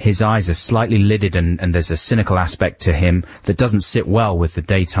 His eyes are slightly lidded, and there's a cynical aspect to him that doesn't sit well with the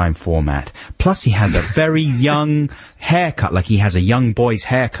daytime format. Plus, he has a very young haircut, like he has a young boy's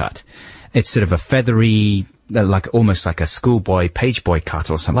haircut. It's sort of a feathery, like almost like a schoolboy page boy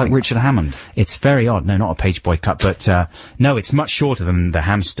cut or something. Like Richard Hammond. It's very odd. No, not a page boy cut, but no, it's much shorter than the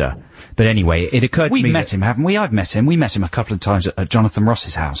hamster. But anyway, it occurred to me. We've met him, haven't we? I've met him. We met him a couple of times at Jonathan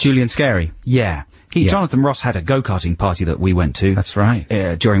Ross's house. Julian Scary. Yeah. Jonathan Ross had a go-karting party that we went to. That's right.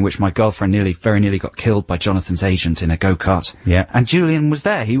 During which my girlfriend very nearly got killed by Jonathan's agent in a go-kart. Yeah. And Julian was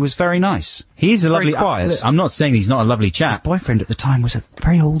there. He was very nice. He's a lovely... quiet. I'm not saying he's not a lovely chap. His boyfriend at the time was a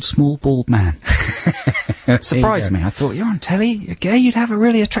very old, small, bald man. It surprised me. I thought, you're on telly, you're gay, you'd have a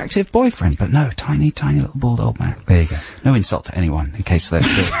really attractive boyfriend. But no, tiny, tiny little bald old man. There you go. No insult to anyone, in case they're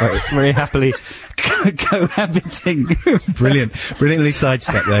still very happily cohabiting. Brilliantly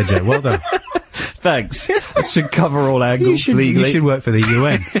sidestepped there, Joe. Well done. Thanks. It should cover all angles legally. You should work for the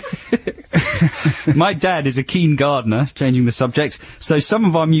UN. My dad is a keen gardener, changing the subject, so some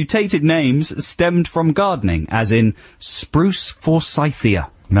of our mutated names stemmed from gardening, as in Spruce Forsythia.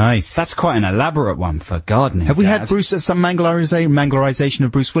 Nice. That's quite an elaborate one for gardening. Have we had some manglerization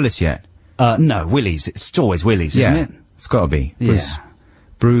of Bruce Willis yet? No, Willis. It's always Willis, isn't it? It's got to be. Yeah.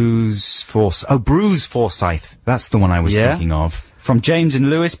 Bruce Forsyth. That's the one I was thinking of. From James and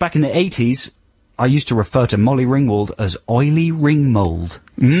Lewis, back in the 80s, I used to refer to Molly Ringwald as oily ringmold.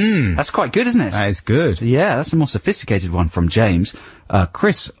 That's quite good, isn't it? That is good. Yeah, that's a more sophisticated one from James.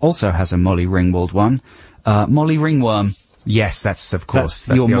 Chris also has a Molly Ringwald one. Molly Ringworm. Yes, that's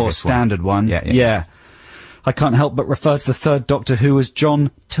your more standard one. Yeah. I can't help but refer to the third Doctor Who as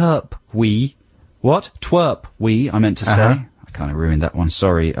John Turpwee. What? Twerpwee, I meant to say. I kind of ruined that one.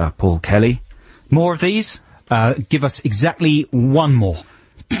 Sorry, Paul Kelly. More of these? Give us exactly one more.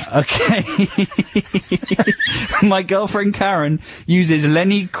 Okay. My girlfriend Karen uses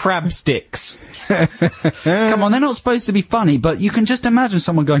Lenny crab sticks. Come on, they're not supposed to be funny, but you can just imagine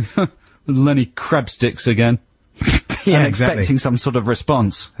someone going, Lenny crab sticks again. Yeah, and expecting some sort of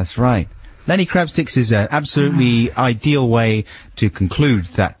response. That's right. Lenny Crabsticks is an absolutely ideal way to conclude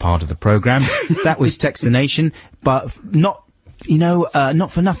that part of the programme. That was Text the Nation, but not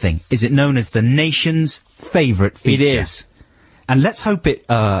for nothing. Is it known as the nation's favourite feature? It is. And let's hope it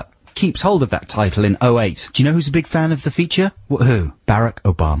keeps hold of that title in 08. Do you know who's a big fan of the feature? Who? Barack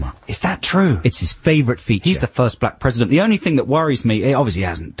Obama. Is that true? It's his favourite feature. He's the first black president. The only thing that worries me, he obviously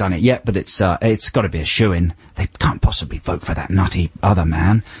hasn't done it yet, but it's got to be a shoo-in. They can't possibly vote for that nutty other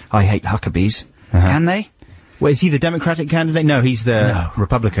man. I hate Huckabees. Can they? Well, is he the Democratic candidate? No, he's the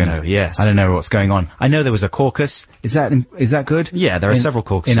Republican. No, yes. I don't know what's going on. I know there was a caucus. Is that good? Yeah, there are several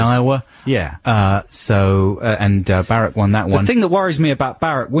caucuses. In Iowa? Yeah. And Barack won that one. The thing that worries me about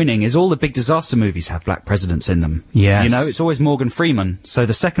Barack winning is all the big disaster movies have black presidents in them. Yes. You know, it's always Morgan Freeman. So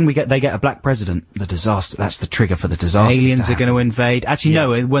the second they get a black president, the disaster, that's the trigger for the disaster. Aliens are going to invade. Actually,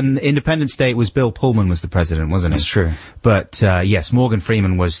 no, when Independence Day, it was Bill Pullman was the president, wasn't it? That's true. But, yes, Morgan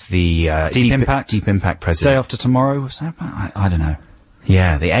Freeman was the, Deep Impact president. Day After Tomorrow, was that about? I don't know.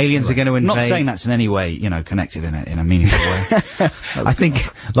 Yeah, the aliens are going to invade. Not saying that's in any way, connected in a meaningful way. I think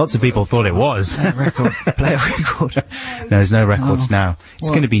lots of people thought it was. Play a record. No, there's no records now. It's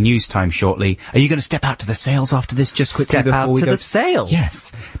going to be news time shortly. Are you going to step out to the sales after this just quickly Step before out we to go? the sales?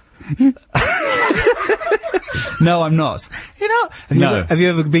 Yes. No, I'm not. Have you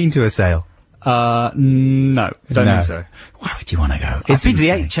ever been to a sale? No. Don't think so. Why would you want to go? I've been to the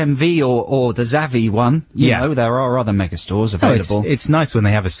HMV or the Zavvi one. You know, there are other megastores available. It's nice when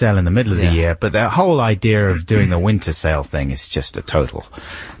they have a sale in the middle of the year, but the whole idea of doing the winter sale thing is just a total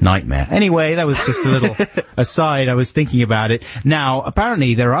nightmare. Anyway, that was just a little aside. I was thinking about it. Now,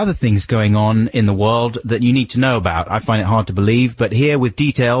 apparently there are other things going on in the world that you need to know about. I find it hard to believe, but here with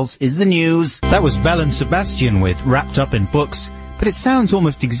details is the news. That was Belle and Sebastian with Wrapped Up in Books, but it sounds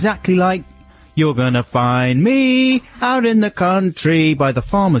almost exactly like You're Gonna Find Me Out in the Country by the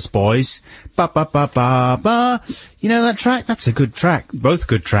Farmers Boys. Ba ba ba ba ba. You know that track? That's a good track. Both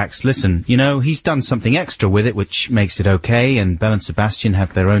good tracks. Listen, he's done something extra with it, which makes it okay, and Belle and Sebastian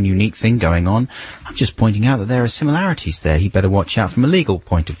have their own unique thing going on. I'm just pointing out that there are similarities there. He better watch out from a legal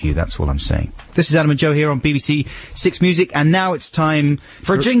point of view, that's all I'm saying. This is Adam and Joe here on BBC 6 Music, and now it's time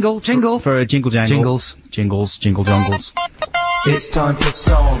for a jingle. For a jingle jangle. Jingles, jingle jongles. It's time for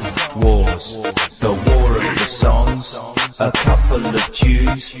Song Wars, the war of the songs. A couple of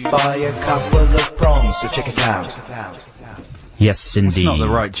tunes by a couple of prongs, so check it out. Yes, indeed. It's not the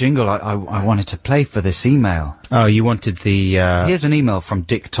right jingle I wanted to play for this email. Oh, you wanted the, Here's an email from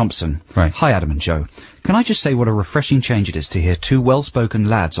Dick Thompson. Right. Hi, Adam and Joe. Can I just say what a refreshing change it is to hear two well-spoken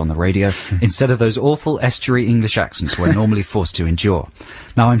lads on the radio instead of those awful estuary English accents we're normally forced to endure.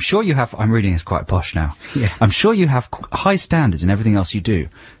 Now, I'm sure you have... I'm reading this quite posh now. Yeah. I'm sure you have high standards in everything else you do.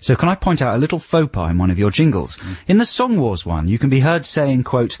 So can I point out a little faux pas in one of your jingles? In the Song Wars one, you can be heard saying,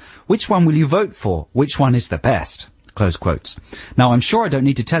 quote, which one will you vote for? Which one is the best? Close quotes. Now, I'm sure I don't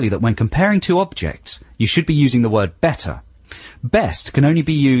need to tell you that when comparing two objects, you should be using the word better. Best can only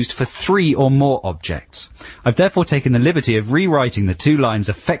be used for 3 or more objects. I've therefore taken the liberty of rewriting the 2 lines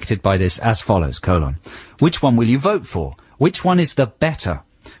affected by this as follows, colon. Which one will you vote for? Which one is the better?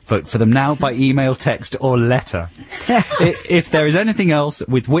 Vote for them now by email, text, or letter. If there is anything else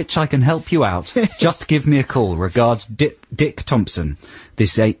with which I can help you out, just give me a call. Regards, Dick Thompson.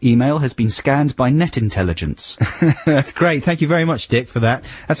 This email has been scanned by Net Intelligence. That's great. Thank you very much, Dick, for that.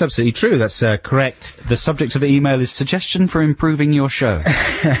 That's absolutely true. That's correct. The subject of the email is suggestion for improving your show.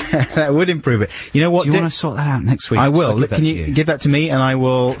 That would improve it. You know what, Do you Dick? want to sort that out next week? I will. Can you give that to me, and I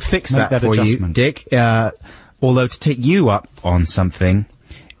will fix Make that for adjustment. you, Dick. Although to take you up on something,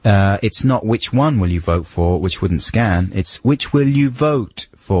 it's not which one will you vote for, which wouldn't scan. It's which will you vote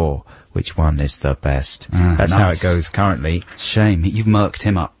for, which one is the best. That's how it goes currently. Shame. You've murked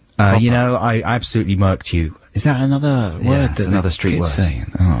him up. I absolutely murked you. Is that another word? That's another street word.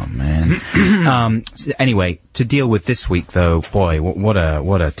 Saying? Oh, man. Anyway, to deal with this week, though, boy, what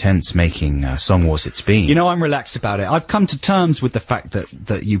a tense-making Song Wars it's been. You know, I'm relaxed about it. I've come to terms with the fact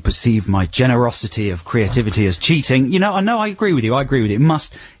that you perceive my generosity of creativity as cheating. You know, I agree with you.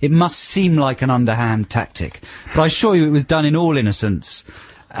 It must seem like an underhand tactic. But I assure you it was done in all innocence.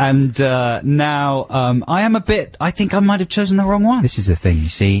 And now I think I might have chosen the wrong one. This is the thing, you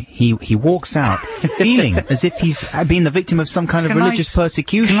see. He walks out feeling as if he's been the victim of some kind of religious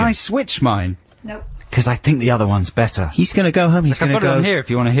persecution. Can I switch mine? Nope. Because I think the other one's better. He's going to go home. He's going to go. I've got it on here if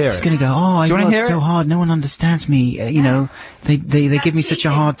you want to hear it. He's going to go. Oh, I worked so hard. No one understands me. They give me such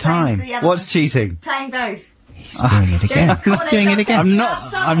a hard time. What's cheating? Playing both. He's doing it again. He's doing it again.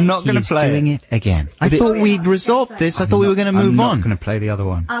 I'm not going to play doing it again. I thought we'd resolved this. I thought we were going to move on. I'm not going to play the other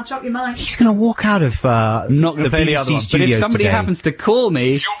one. I'll drop your mic. He's going to walk out of I'm not going to play the other one. But if somebody happens to call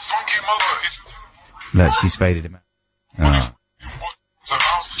me... Your funky mother is... Look, she's faded him out. Oh.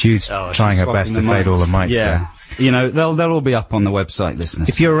 Jude's trying her best to fade all the mics there. You know, they'll all be up on the website, listeners.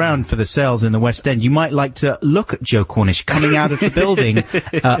 If you're around for the sales in the West End, you might like to look at Joe Cornish coming out of the building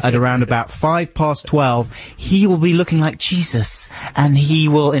at around about 12:05. He will be looking like Jesus, and he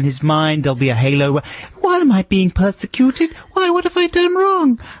will, in his mind, there'll be a halo. Why am I being persecuted? Why, what have I done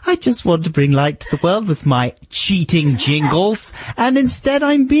wrong? I just want to bring light to the world with my cheating jingles, and instead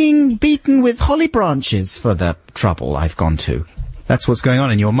I'm being beaten with holly branches for the trouble I've gone to. That's what's going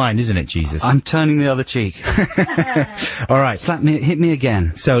on in your mind, isn't it, Jesus? I'm turning the other cheek. All right. Hit me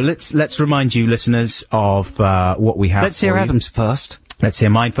again. So let's remind you, listeners, of what we have. Let's hear Adam's first. Let's hear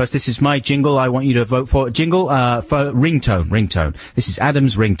mine first. This is my jingle. I want you to vote for jingle for ringtone. This is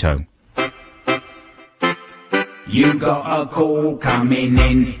Adam's ringtone. You got a call coming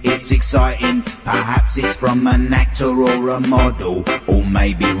in, it's exciting. Perhaps it's from an actor or a model, or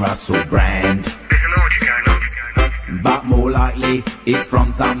maybe Russell Brand. There's an orgy going on. But more likely, it's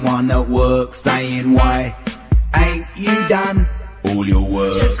from someone at work saying, why ain't you done all your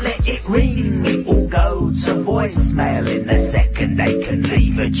work? Just let it ring, it will go to voicemail in a second. They can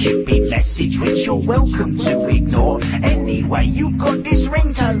leave a chippy message which you're welcome to ignore. Anyway, you got this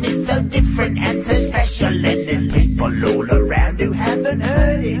ringtone, it's so different and so special, and there's people all around who haven't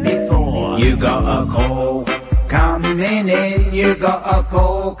heard it before. You got a call coming in, you got a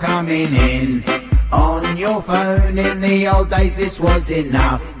call coming in. On your phone, in the old days this was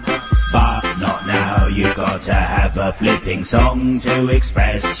enough, but not now. You got to have a flipping song to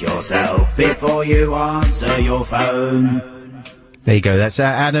express yourself before you answer your phone. There you go. That's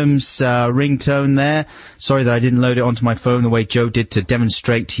Adam's ringtone there. Sorry that I didn't load it onto my phone the way Joe did to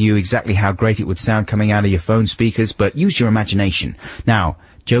demonstrate to you exactly how great it would sound coming out of your phone speakers, but use your imagination. Now,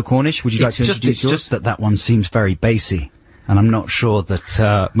 Joe Cornish, would you like to introduce yours? It's just that one seems very bassy. And I'm not sure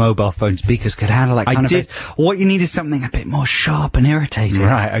that mobile phone speakers could handle that kind of bass. What you need is something a bit more sharp and irritating.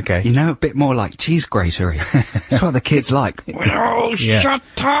 Right, okay. You know, a bit more like cheese gratery. That's what the kids like. Oh, shut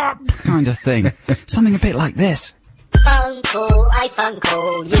up! Kind of thing. Something a bit like this. Phone call, iPhone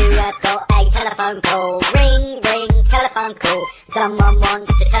call, you have got a telephone call. Ring, ring, telephone call, someone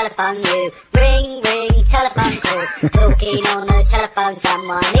wants to telephone you. Ring, ring, telephone call, talking on the telephone,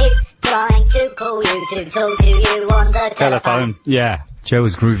 someone is trying to call you to talk to you on the telephone. Yeah. Joe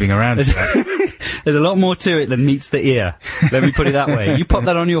was grooving around. There's a lot more to it than meets the ear. Let me put it that way. You pop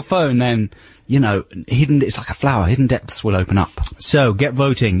that on your phone, then, you know, it's like a flower. Hidden depths will open up. So, get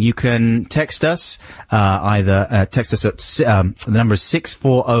voting. You can text us, text us at, the number is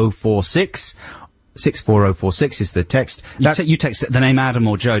 64046. 64046 is the text. You text the name Adam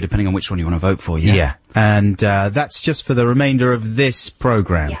or Joe, depending on which one you want to vote for, yeah? Yeah. And, that's just for the remainder of this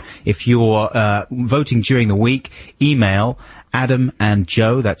program. Yeah. If you're, voting during the week, email Adam and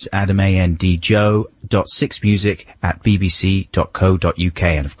Joe, that's Adam A-N-D Joe, .6music@bbc.co.uk.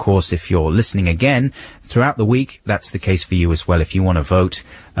 And of course, if you're listening again throughout the week, that's the case for you as well. If you want to vote,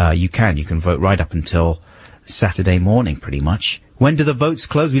 you can vote right up until Saturday morning, pretty much. When do the votes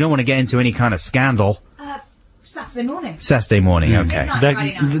close? We don't want to get into any kind of scandal. Saturday morning. Saturday morning, okay.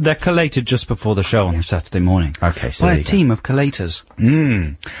 They're collated just before the show on Saturday morning. Okay, so by a team of collators.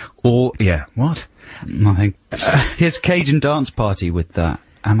 What? Nothing. Here's Cajun Dance Party with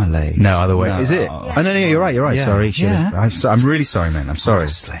Amelie. No, other way. Is it? Oh, no, you're right. Yeah. Sorry. Yeah. I'm really sorry, man. I'm sorry.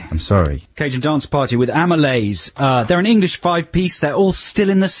 Honestly. I'm sorry. Cajun Dance Party with Amaleys. They're an English 5-piece. They're all still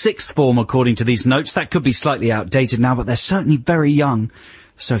in the 6th form, according to these notes. That could be slightly outdated now, but they're certainly very young.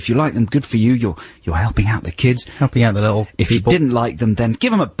 So if you like them, good for you. You're helping out the kids. Helping out the little If people. You didn't like them, then give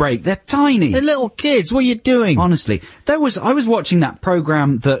them a break. They're tiny. They're little kids. What are you doing? Honestly. I was watching that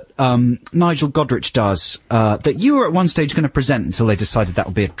programme that, Nigel Godrich does, that you were at one stage going to present until they decided that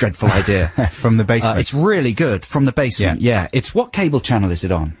would be a dreadful idea. From the basement. It's really good. From the basement. Yeah. It's what cable channel is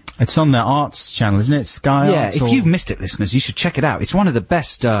it on? It's on the Arts channel, isn't it? Sky Arts? Yeah, if you've missed it, listeners, you should check it out. It's one of the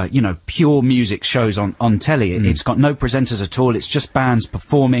best, pure music shows on telly. It's got no presenters at all. It's just bands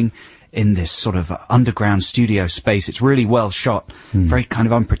performing in this sort of underground studio space. It's really well shot, very kind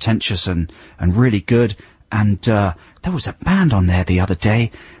of unpretentious and really good. And there was a band on there the other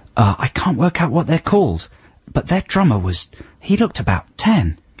day. I can't work out what they're called, but their drummer he looked about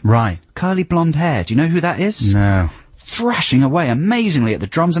 10. Right. Curly blonde hair. Do you know who that is? No. Thrashing away amazingly at the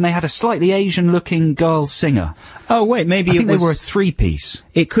drums, and they had a slightly Asian-looking girl singer. Oh, wait, maybe I think they were a 3-piece.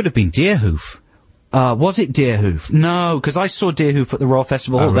 It could have been Deerhoof. Was it Deerhoof? No, because I saw Deerhoof at the Royal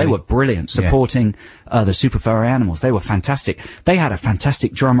Festival Hall. really? They were brilliant, supporting the Super Furry Animals. They were fantastic. They had a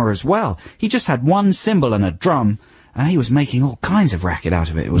fantastic drummer as well. He just had one cymbal and a drum, and he was making all kinds of racket out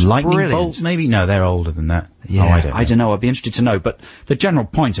of it. It was Lightning brilliant. Bolt, maybe? No, they're older than that. Yeah, Oh, I don't know. I'd be interested to know. But the general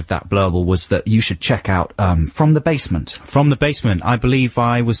point of that blurble was that you should check out From the Basement. From the Basement. I believe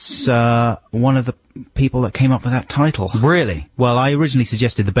I was one of the people that came up with that title. Really? Well, I originally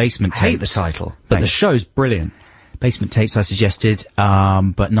suggested the Basement I hate the Tapes. title, but the Thanks. show's brilliant. Basement Tapes I suggested,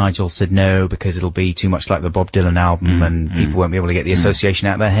 but Nigel said no because it'll be too much like the Bob Dylan album and people won't be able to get the association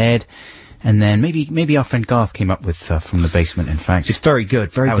out of their head. And then maybe our friend Garth came up with From the Basement, in fact. It's very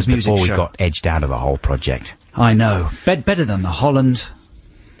good, very That good was music before we show. got edged out of the whole project. I know. Better than the Holland,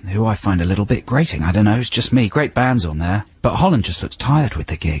 who I find a little bit grating. I don't know, it's just me. Great bands on there. But Holland just looks tired with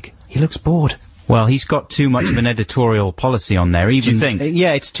the gig. He looks bored. Well, he's got too much of an editorial policy on there. Even, Do you think?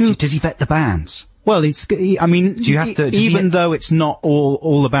 Yeah, it's too... Does he vet the bands? Well, I mean, Do you have to- does he- even though it's not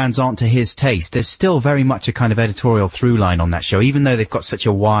all the bands aren't to his taste, there's still very much a kind of editorial through line on that show, even though they've got such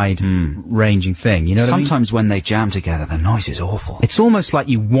a wide ranging thing, you know what I mean? Sometimes when they jam together, the noise is awful. It's almost like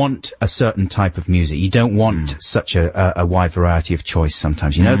you want a certain type of music. You don't want such a wide variety of choice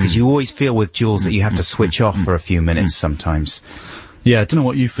sometimes, you know, because you always feel with Jules that you have to switch off for a few minutes sometimes. Yeah, I don't know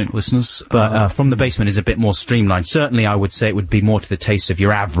what you think, listeners. But From the Basement is a bit more streamlined. Certainly, I would say it would be more to the taste of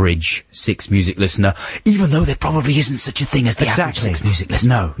your average Six Music listener, even though there probably isn't such a thing as the average Six Music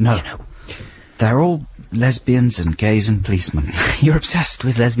listener. No. You know. They're all lesbians and gays and policemen. You're obsessed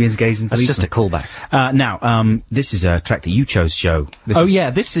with lesbians, gays, and That's policemen. just a callback. Now, this is a track that you chose, Joe.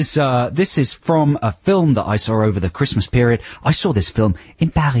 This is from a film that I saw over the Christmas period. I saw this film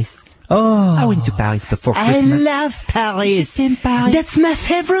in Paris. Oh. I went to Paris before Christmas. love Paris. In Paris. That's my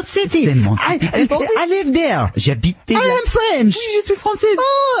favorite city. C'est mon city. I live there. J'habitais I là. am French. Je suis française.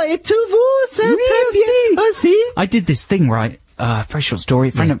 Oh, et tu vous, c'est très bien aussi. I did this thing, right? Very short story.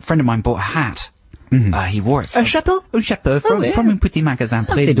 A friend of mine bought a hat. He wore it. Un chapeau? Un chapeau from un petit magasin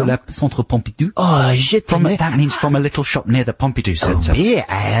près c'est de bon. la Centre Pompidou. Oh, That means from a little shop near the Pompidou Centre. yeah,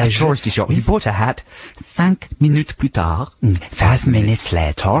 A touristy shop. He bought a hat. 5 minutes plus tard. 5 minutes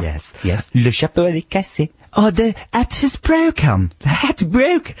later. Yes. Yes. Le chapeau avait cassé. Oh, the hat is broken. The hat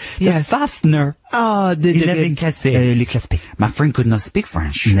broke. Yes. The fastener. Oh, Il avait cassé. Le claspé. My friend could not speak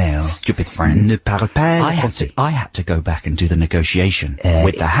French. No. Stupid friend. Ne parle pas français. I had to go back and do the negotiation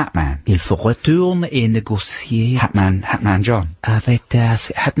with the hat man. Il faut retourner et négocier Hatman John. avec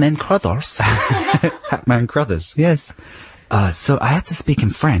Hatman Crothers. Hatman Crothers. Yes. So I had to speak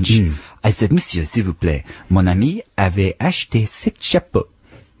in French. I said, Monsieur, s'il vous plaît, mon ami avait acheté 7 chapeaux.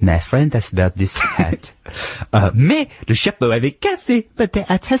 My friend has bought this hat. Mais le chapeau avait cassé. But the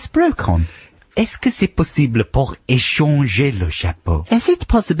hat has broken. Est-ce que c'est possible pour échanger le chapeau? Is it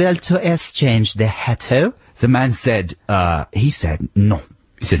possible to exchange the hat? The man said, he said, no.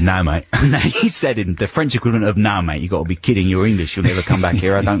 He said, no, mate. No, he said in the French equivalent of, no, mate, you got to be kidding. You're English. You'll never come back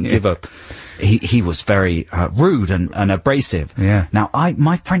here. I don't give a... He was very rude and abrasive. Yeah. Now,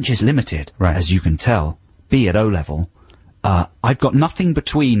 my French is limited, Right. as you can tell, be at O-level. I've got nothing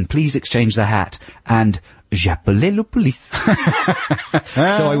between please exchange the hat and j'appelais la police.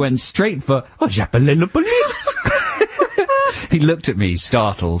 So I went straight for, j'appelais la police. He looked at me,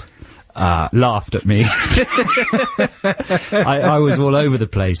 startled. Laughed at me. I was all over the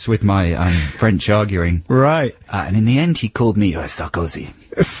place with my French arguing. Right. And in the end, he called me Sarkozy.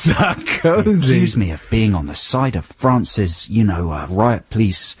 Sarkozy. Accused me of being on the side of France's, riot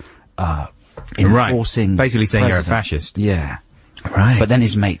police enforcing. Basically saying you're a president. fascist. Yeah. Right. But then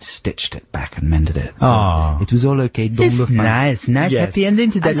his mate stitched it back and mended it. So Oh. it was all okay. It's nice Yes. happy ending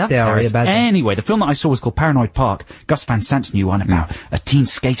to I that love story Paris. about Anyway, the film that I saw was called Paranoid Park. Gus Van Sant's new one about a teen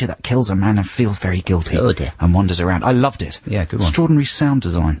skater that kills a man and feels very guilty Good. and wanders around. I loved it. Yeah, good one. Extraordinary sound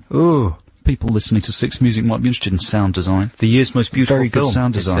design. Ooh. People listening to Six Music might be interested in sound design. The year's most beautiful Very good film,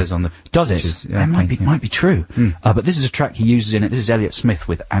 sound it design. says on the Does it? pictures. It might be true. Hmm. But this is a track he uses in it. This is Elliott Smith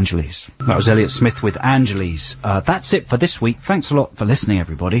with Angeles. That was Elliott Smith with Angeles. That's it for this week. Thanks a lot for listening,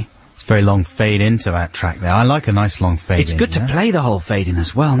 everybody. It's a very long fade into that track there. I like a nice long fade It's in, good to yeah? play the whole fade in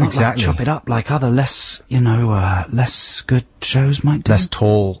as well, not Exactly. like chop it up like other less good shows might do. Less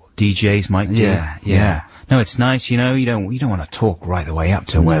tall DJs might do. Yeah. No, it's nice, you don't want to talk right the way up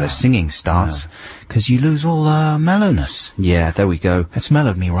to where the singing starts, because you lose all mellowness. Yeah, there we go. That's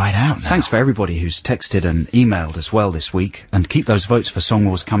mellowed me right out now. Thanks for everybody who's texted and emailed as well this week. And keep those votes for Song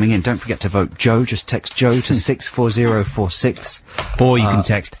Wars coming in. Don't forget to vote Joe. Just text Joe to 64046. Or you can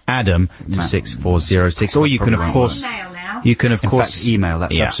text Adam to 64006. Or you can, of course... Email now. now. You can, of In course, fact, email.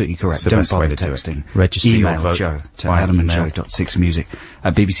 That's yeah, absolutely correct. that's the Don't best way bother to do it. texting. Register your email vote Joe to via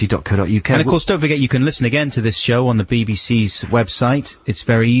adamandjoe.6music@bbc.co.uk. And of course, don't forget you can listen again to this show on the BBC's website. It's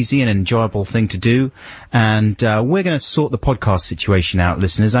very easy and enjoyable thing to do. And we're going to sort the podcast situation out,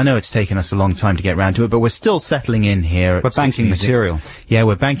 listeners. I know it's taken us a long time to get around to it, but we're still settling in here. We're banking material. Yeah,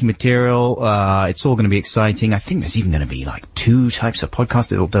 we're banking material. It's all going to be exciting. I think there's even going to be like 2 types of podcast.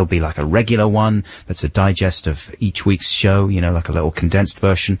 There'll be like a regular one that's a digest of each week's show, you know, like a little condensed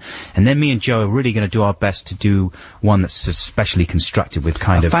version. And then me and Joe are really going to do our best to do one that's especially constructed with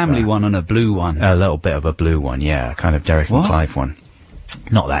kind A of... family one and a blue one. A little bit of a blue one, yeah. Kind of Derek and Clive one.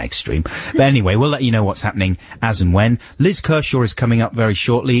 Not that extreme. But anyway, we'll let you know what's happening as and when. Liz Kershaw is coming up very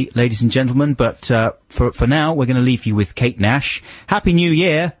shortly, ladies and gentlemen. But for now, we're going to leave you with Kate Nash. Happy New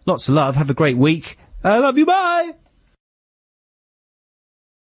Year. Lots of love. Have a great week. I love you. Bye.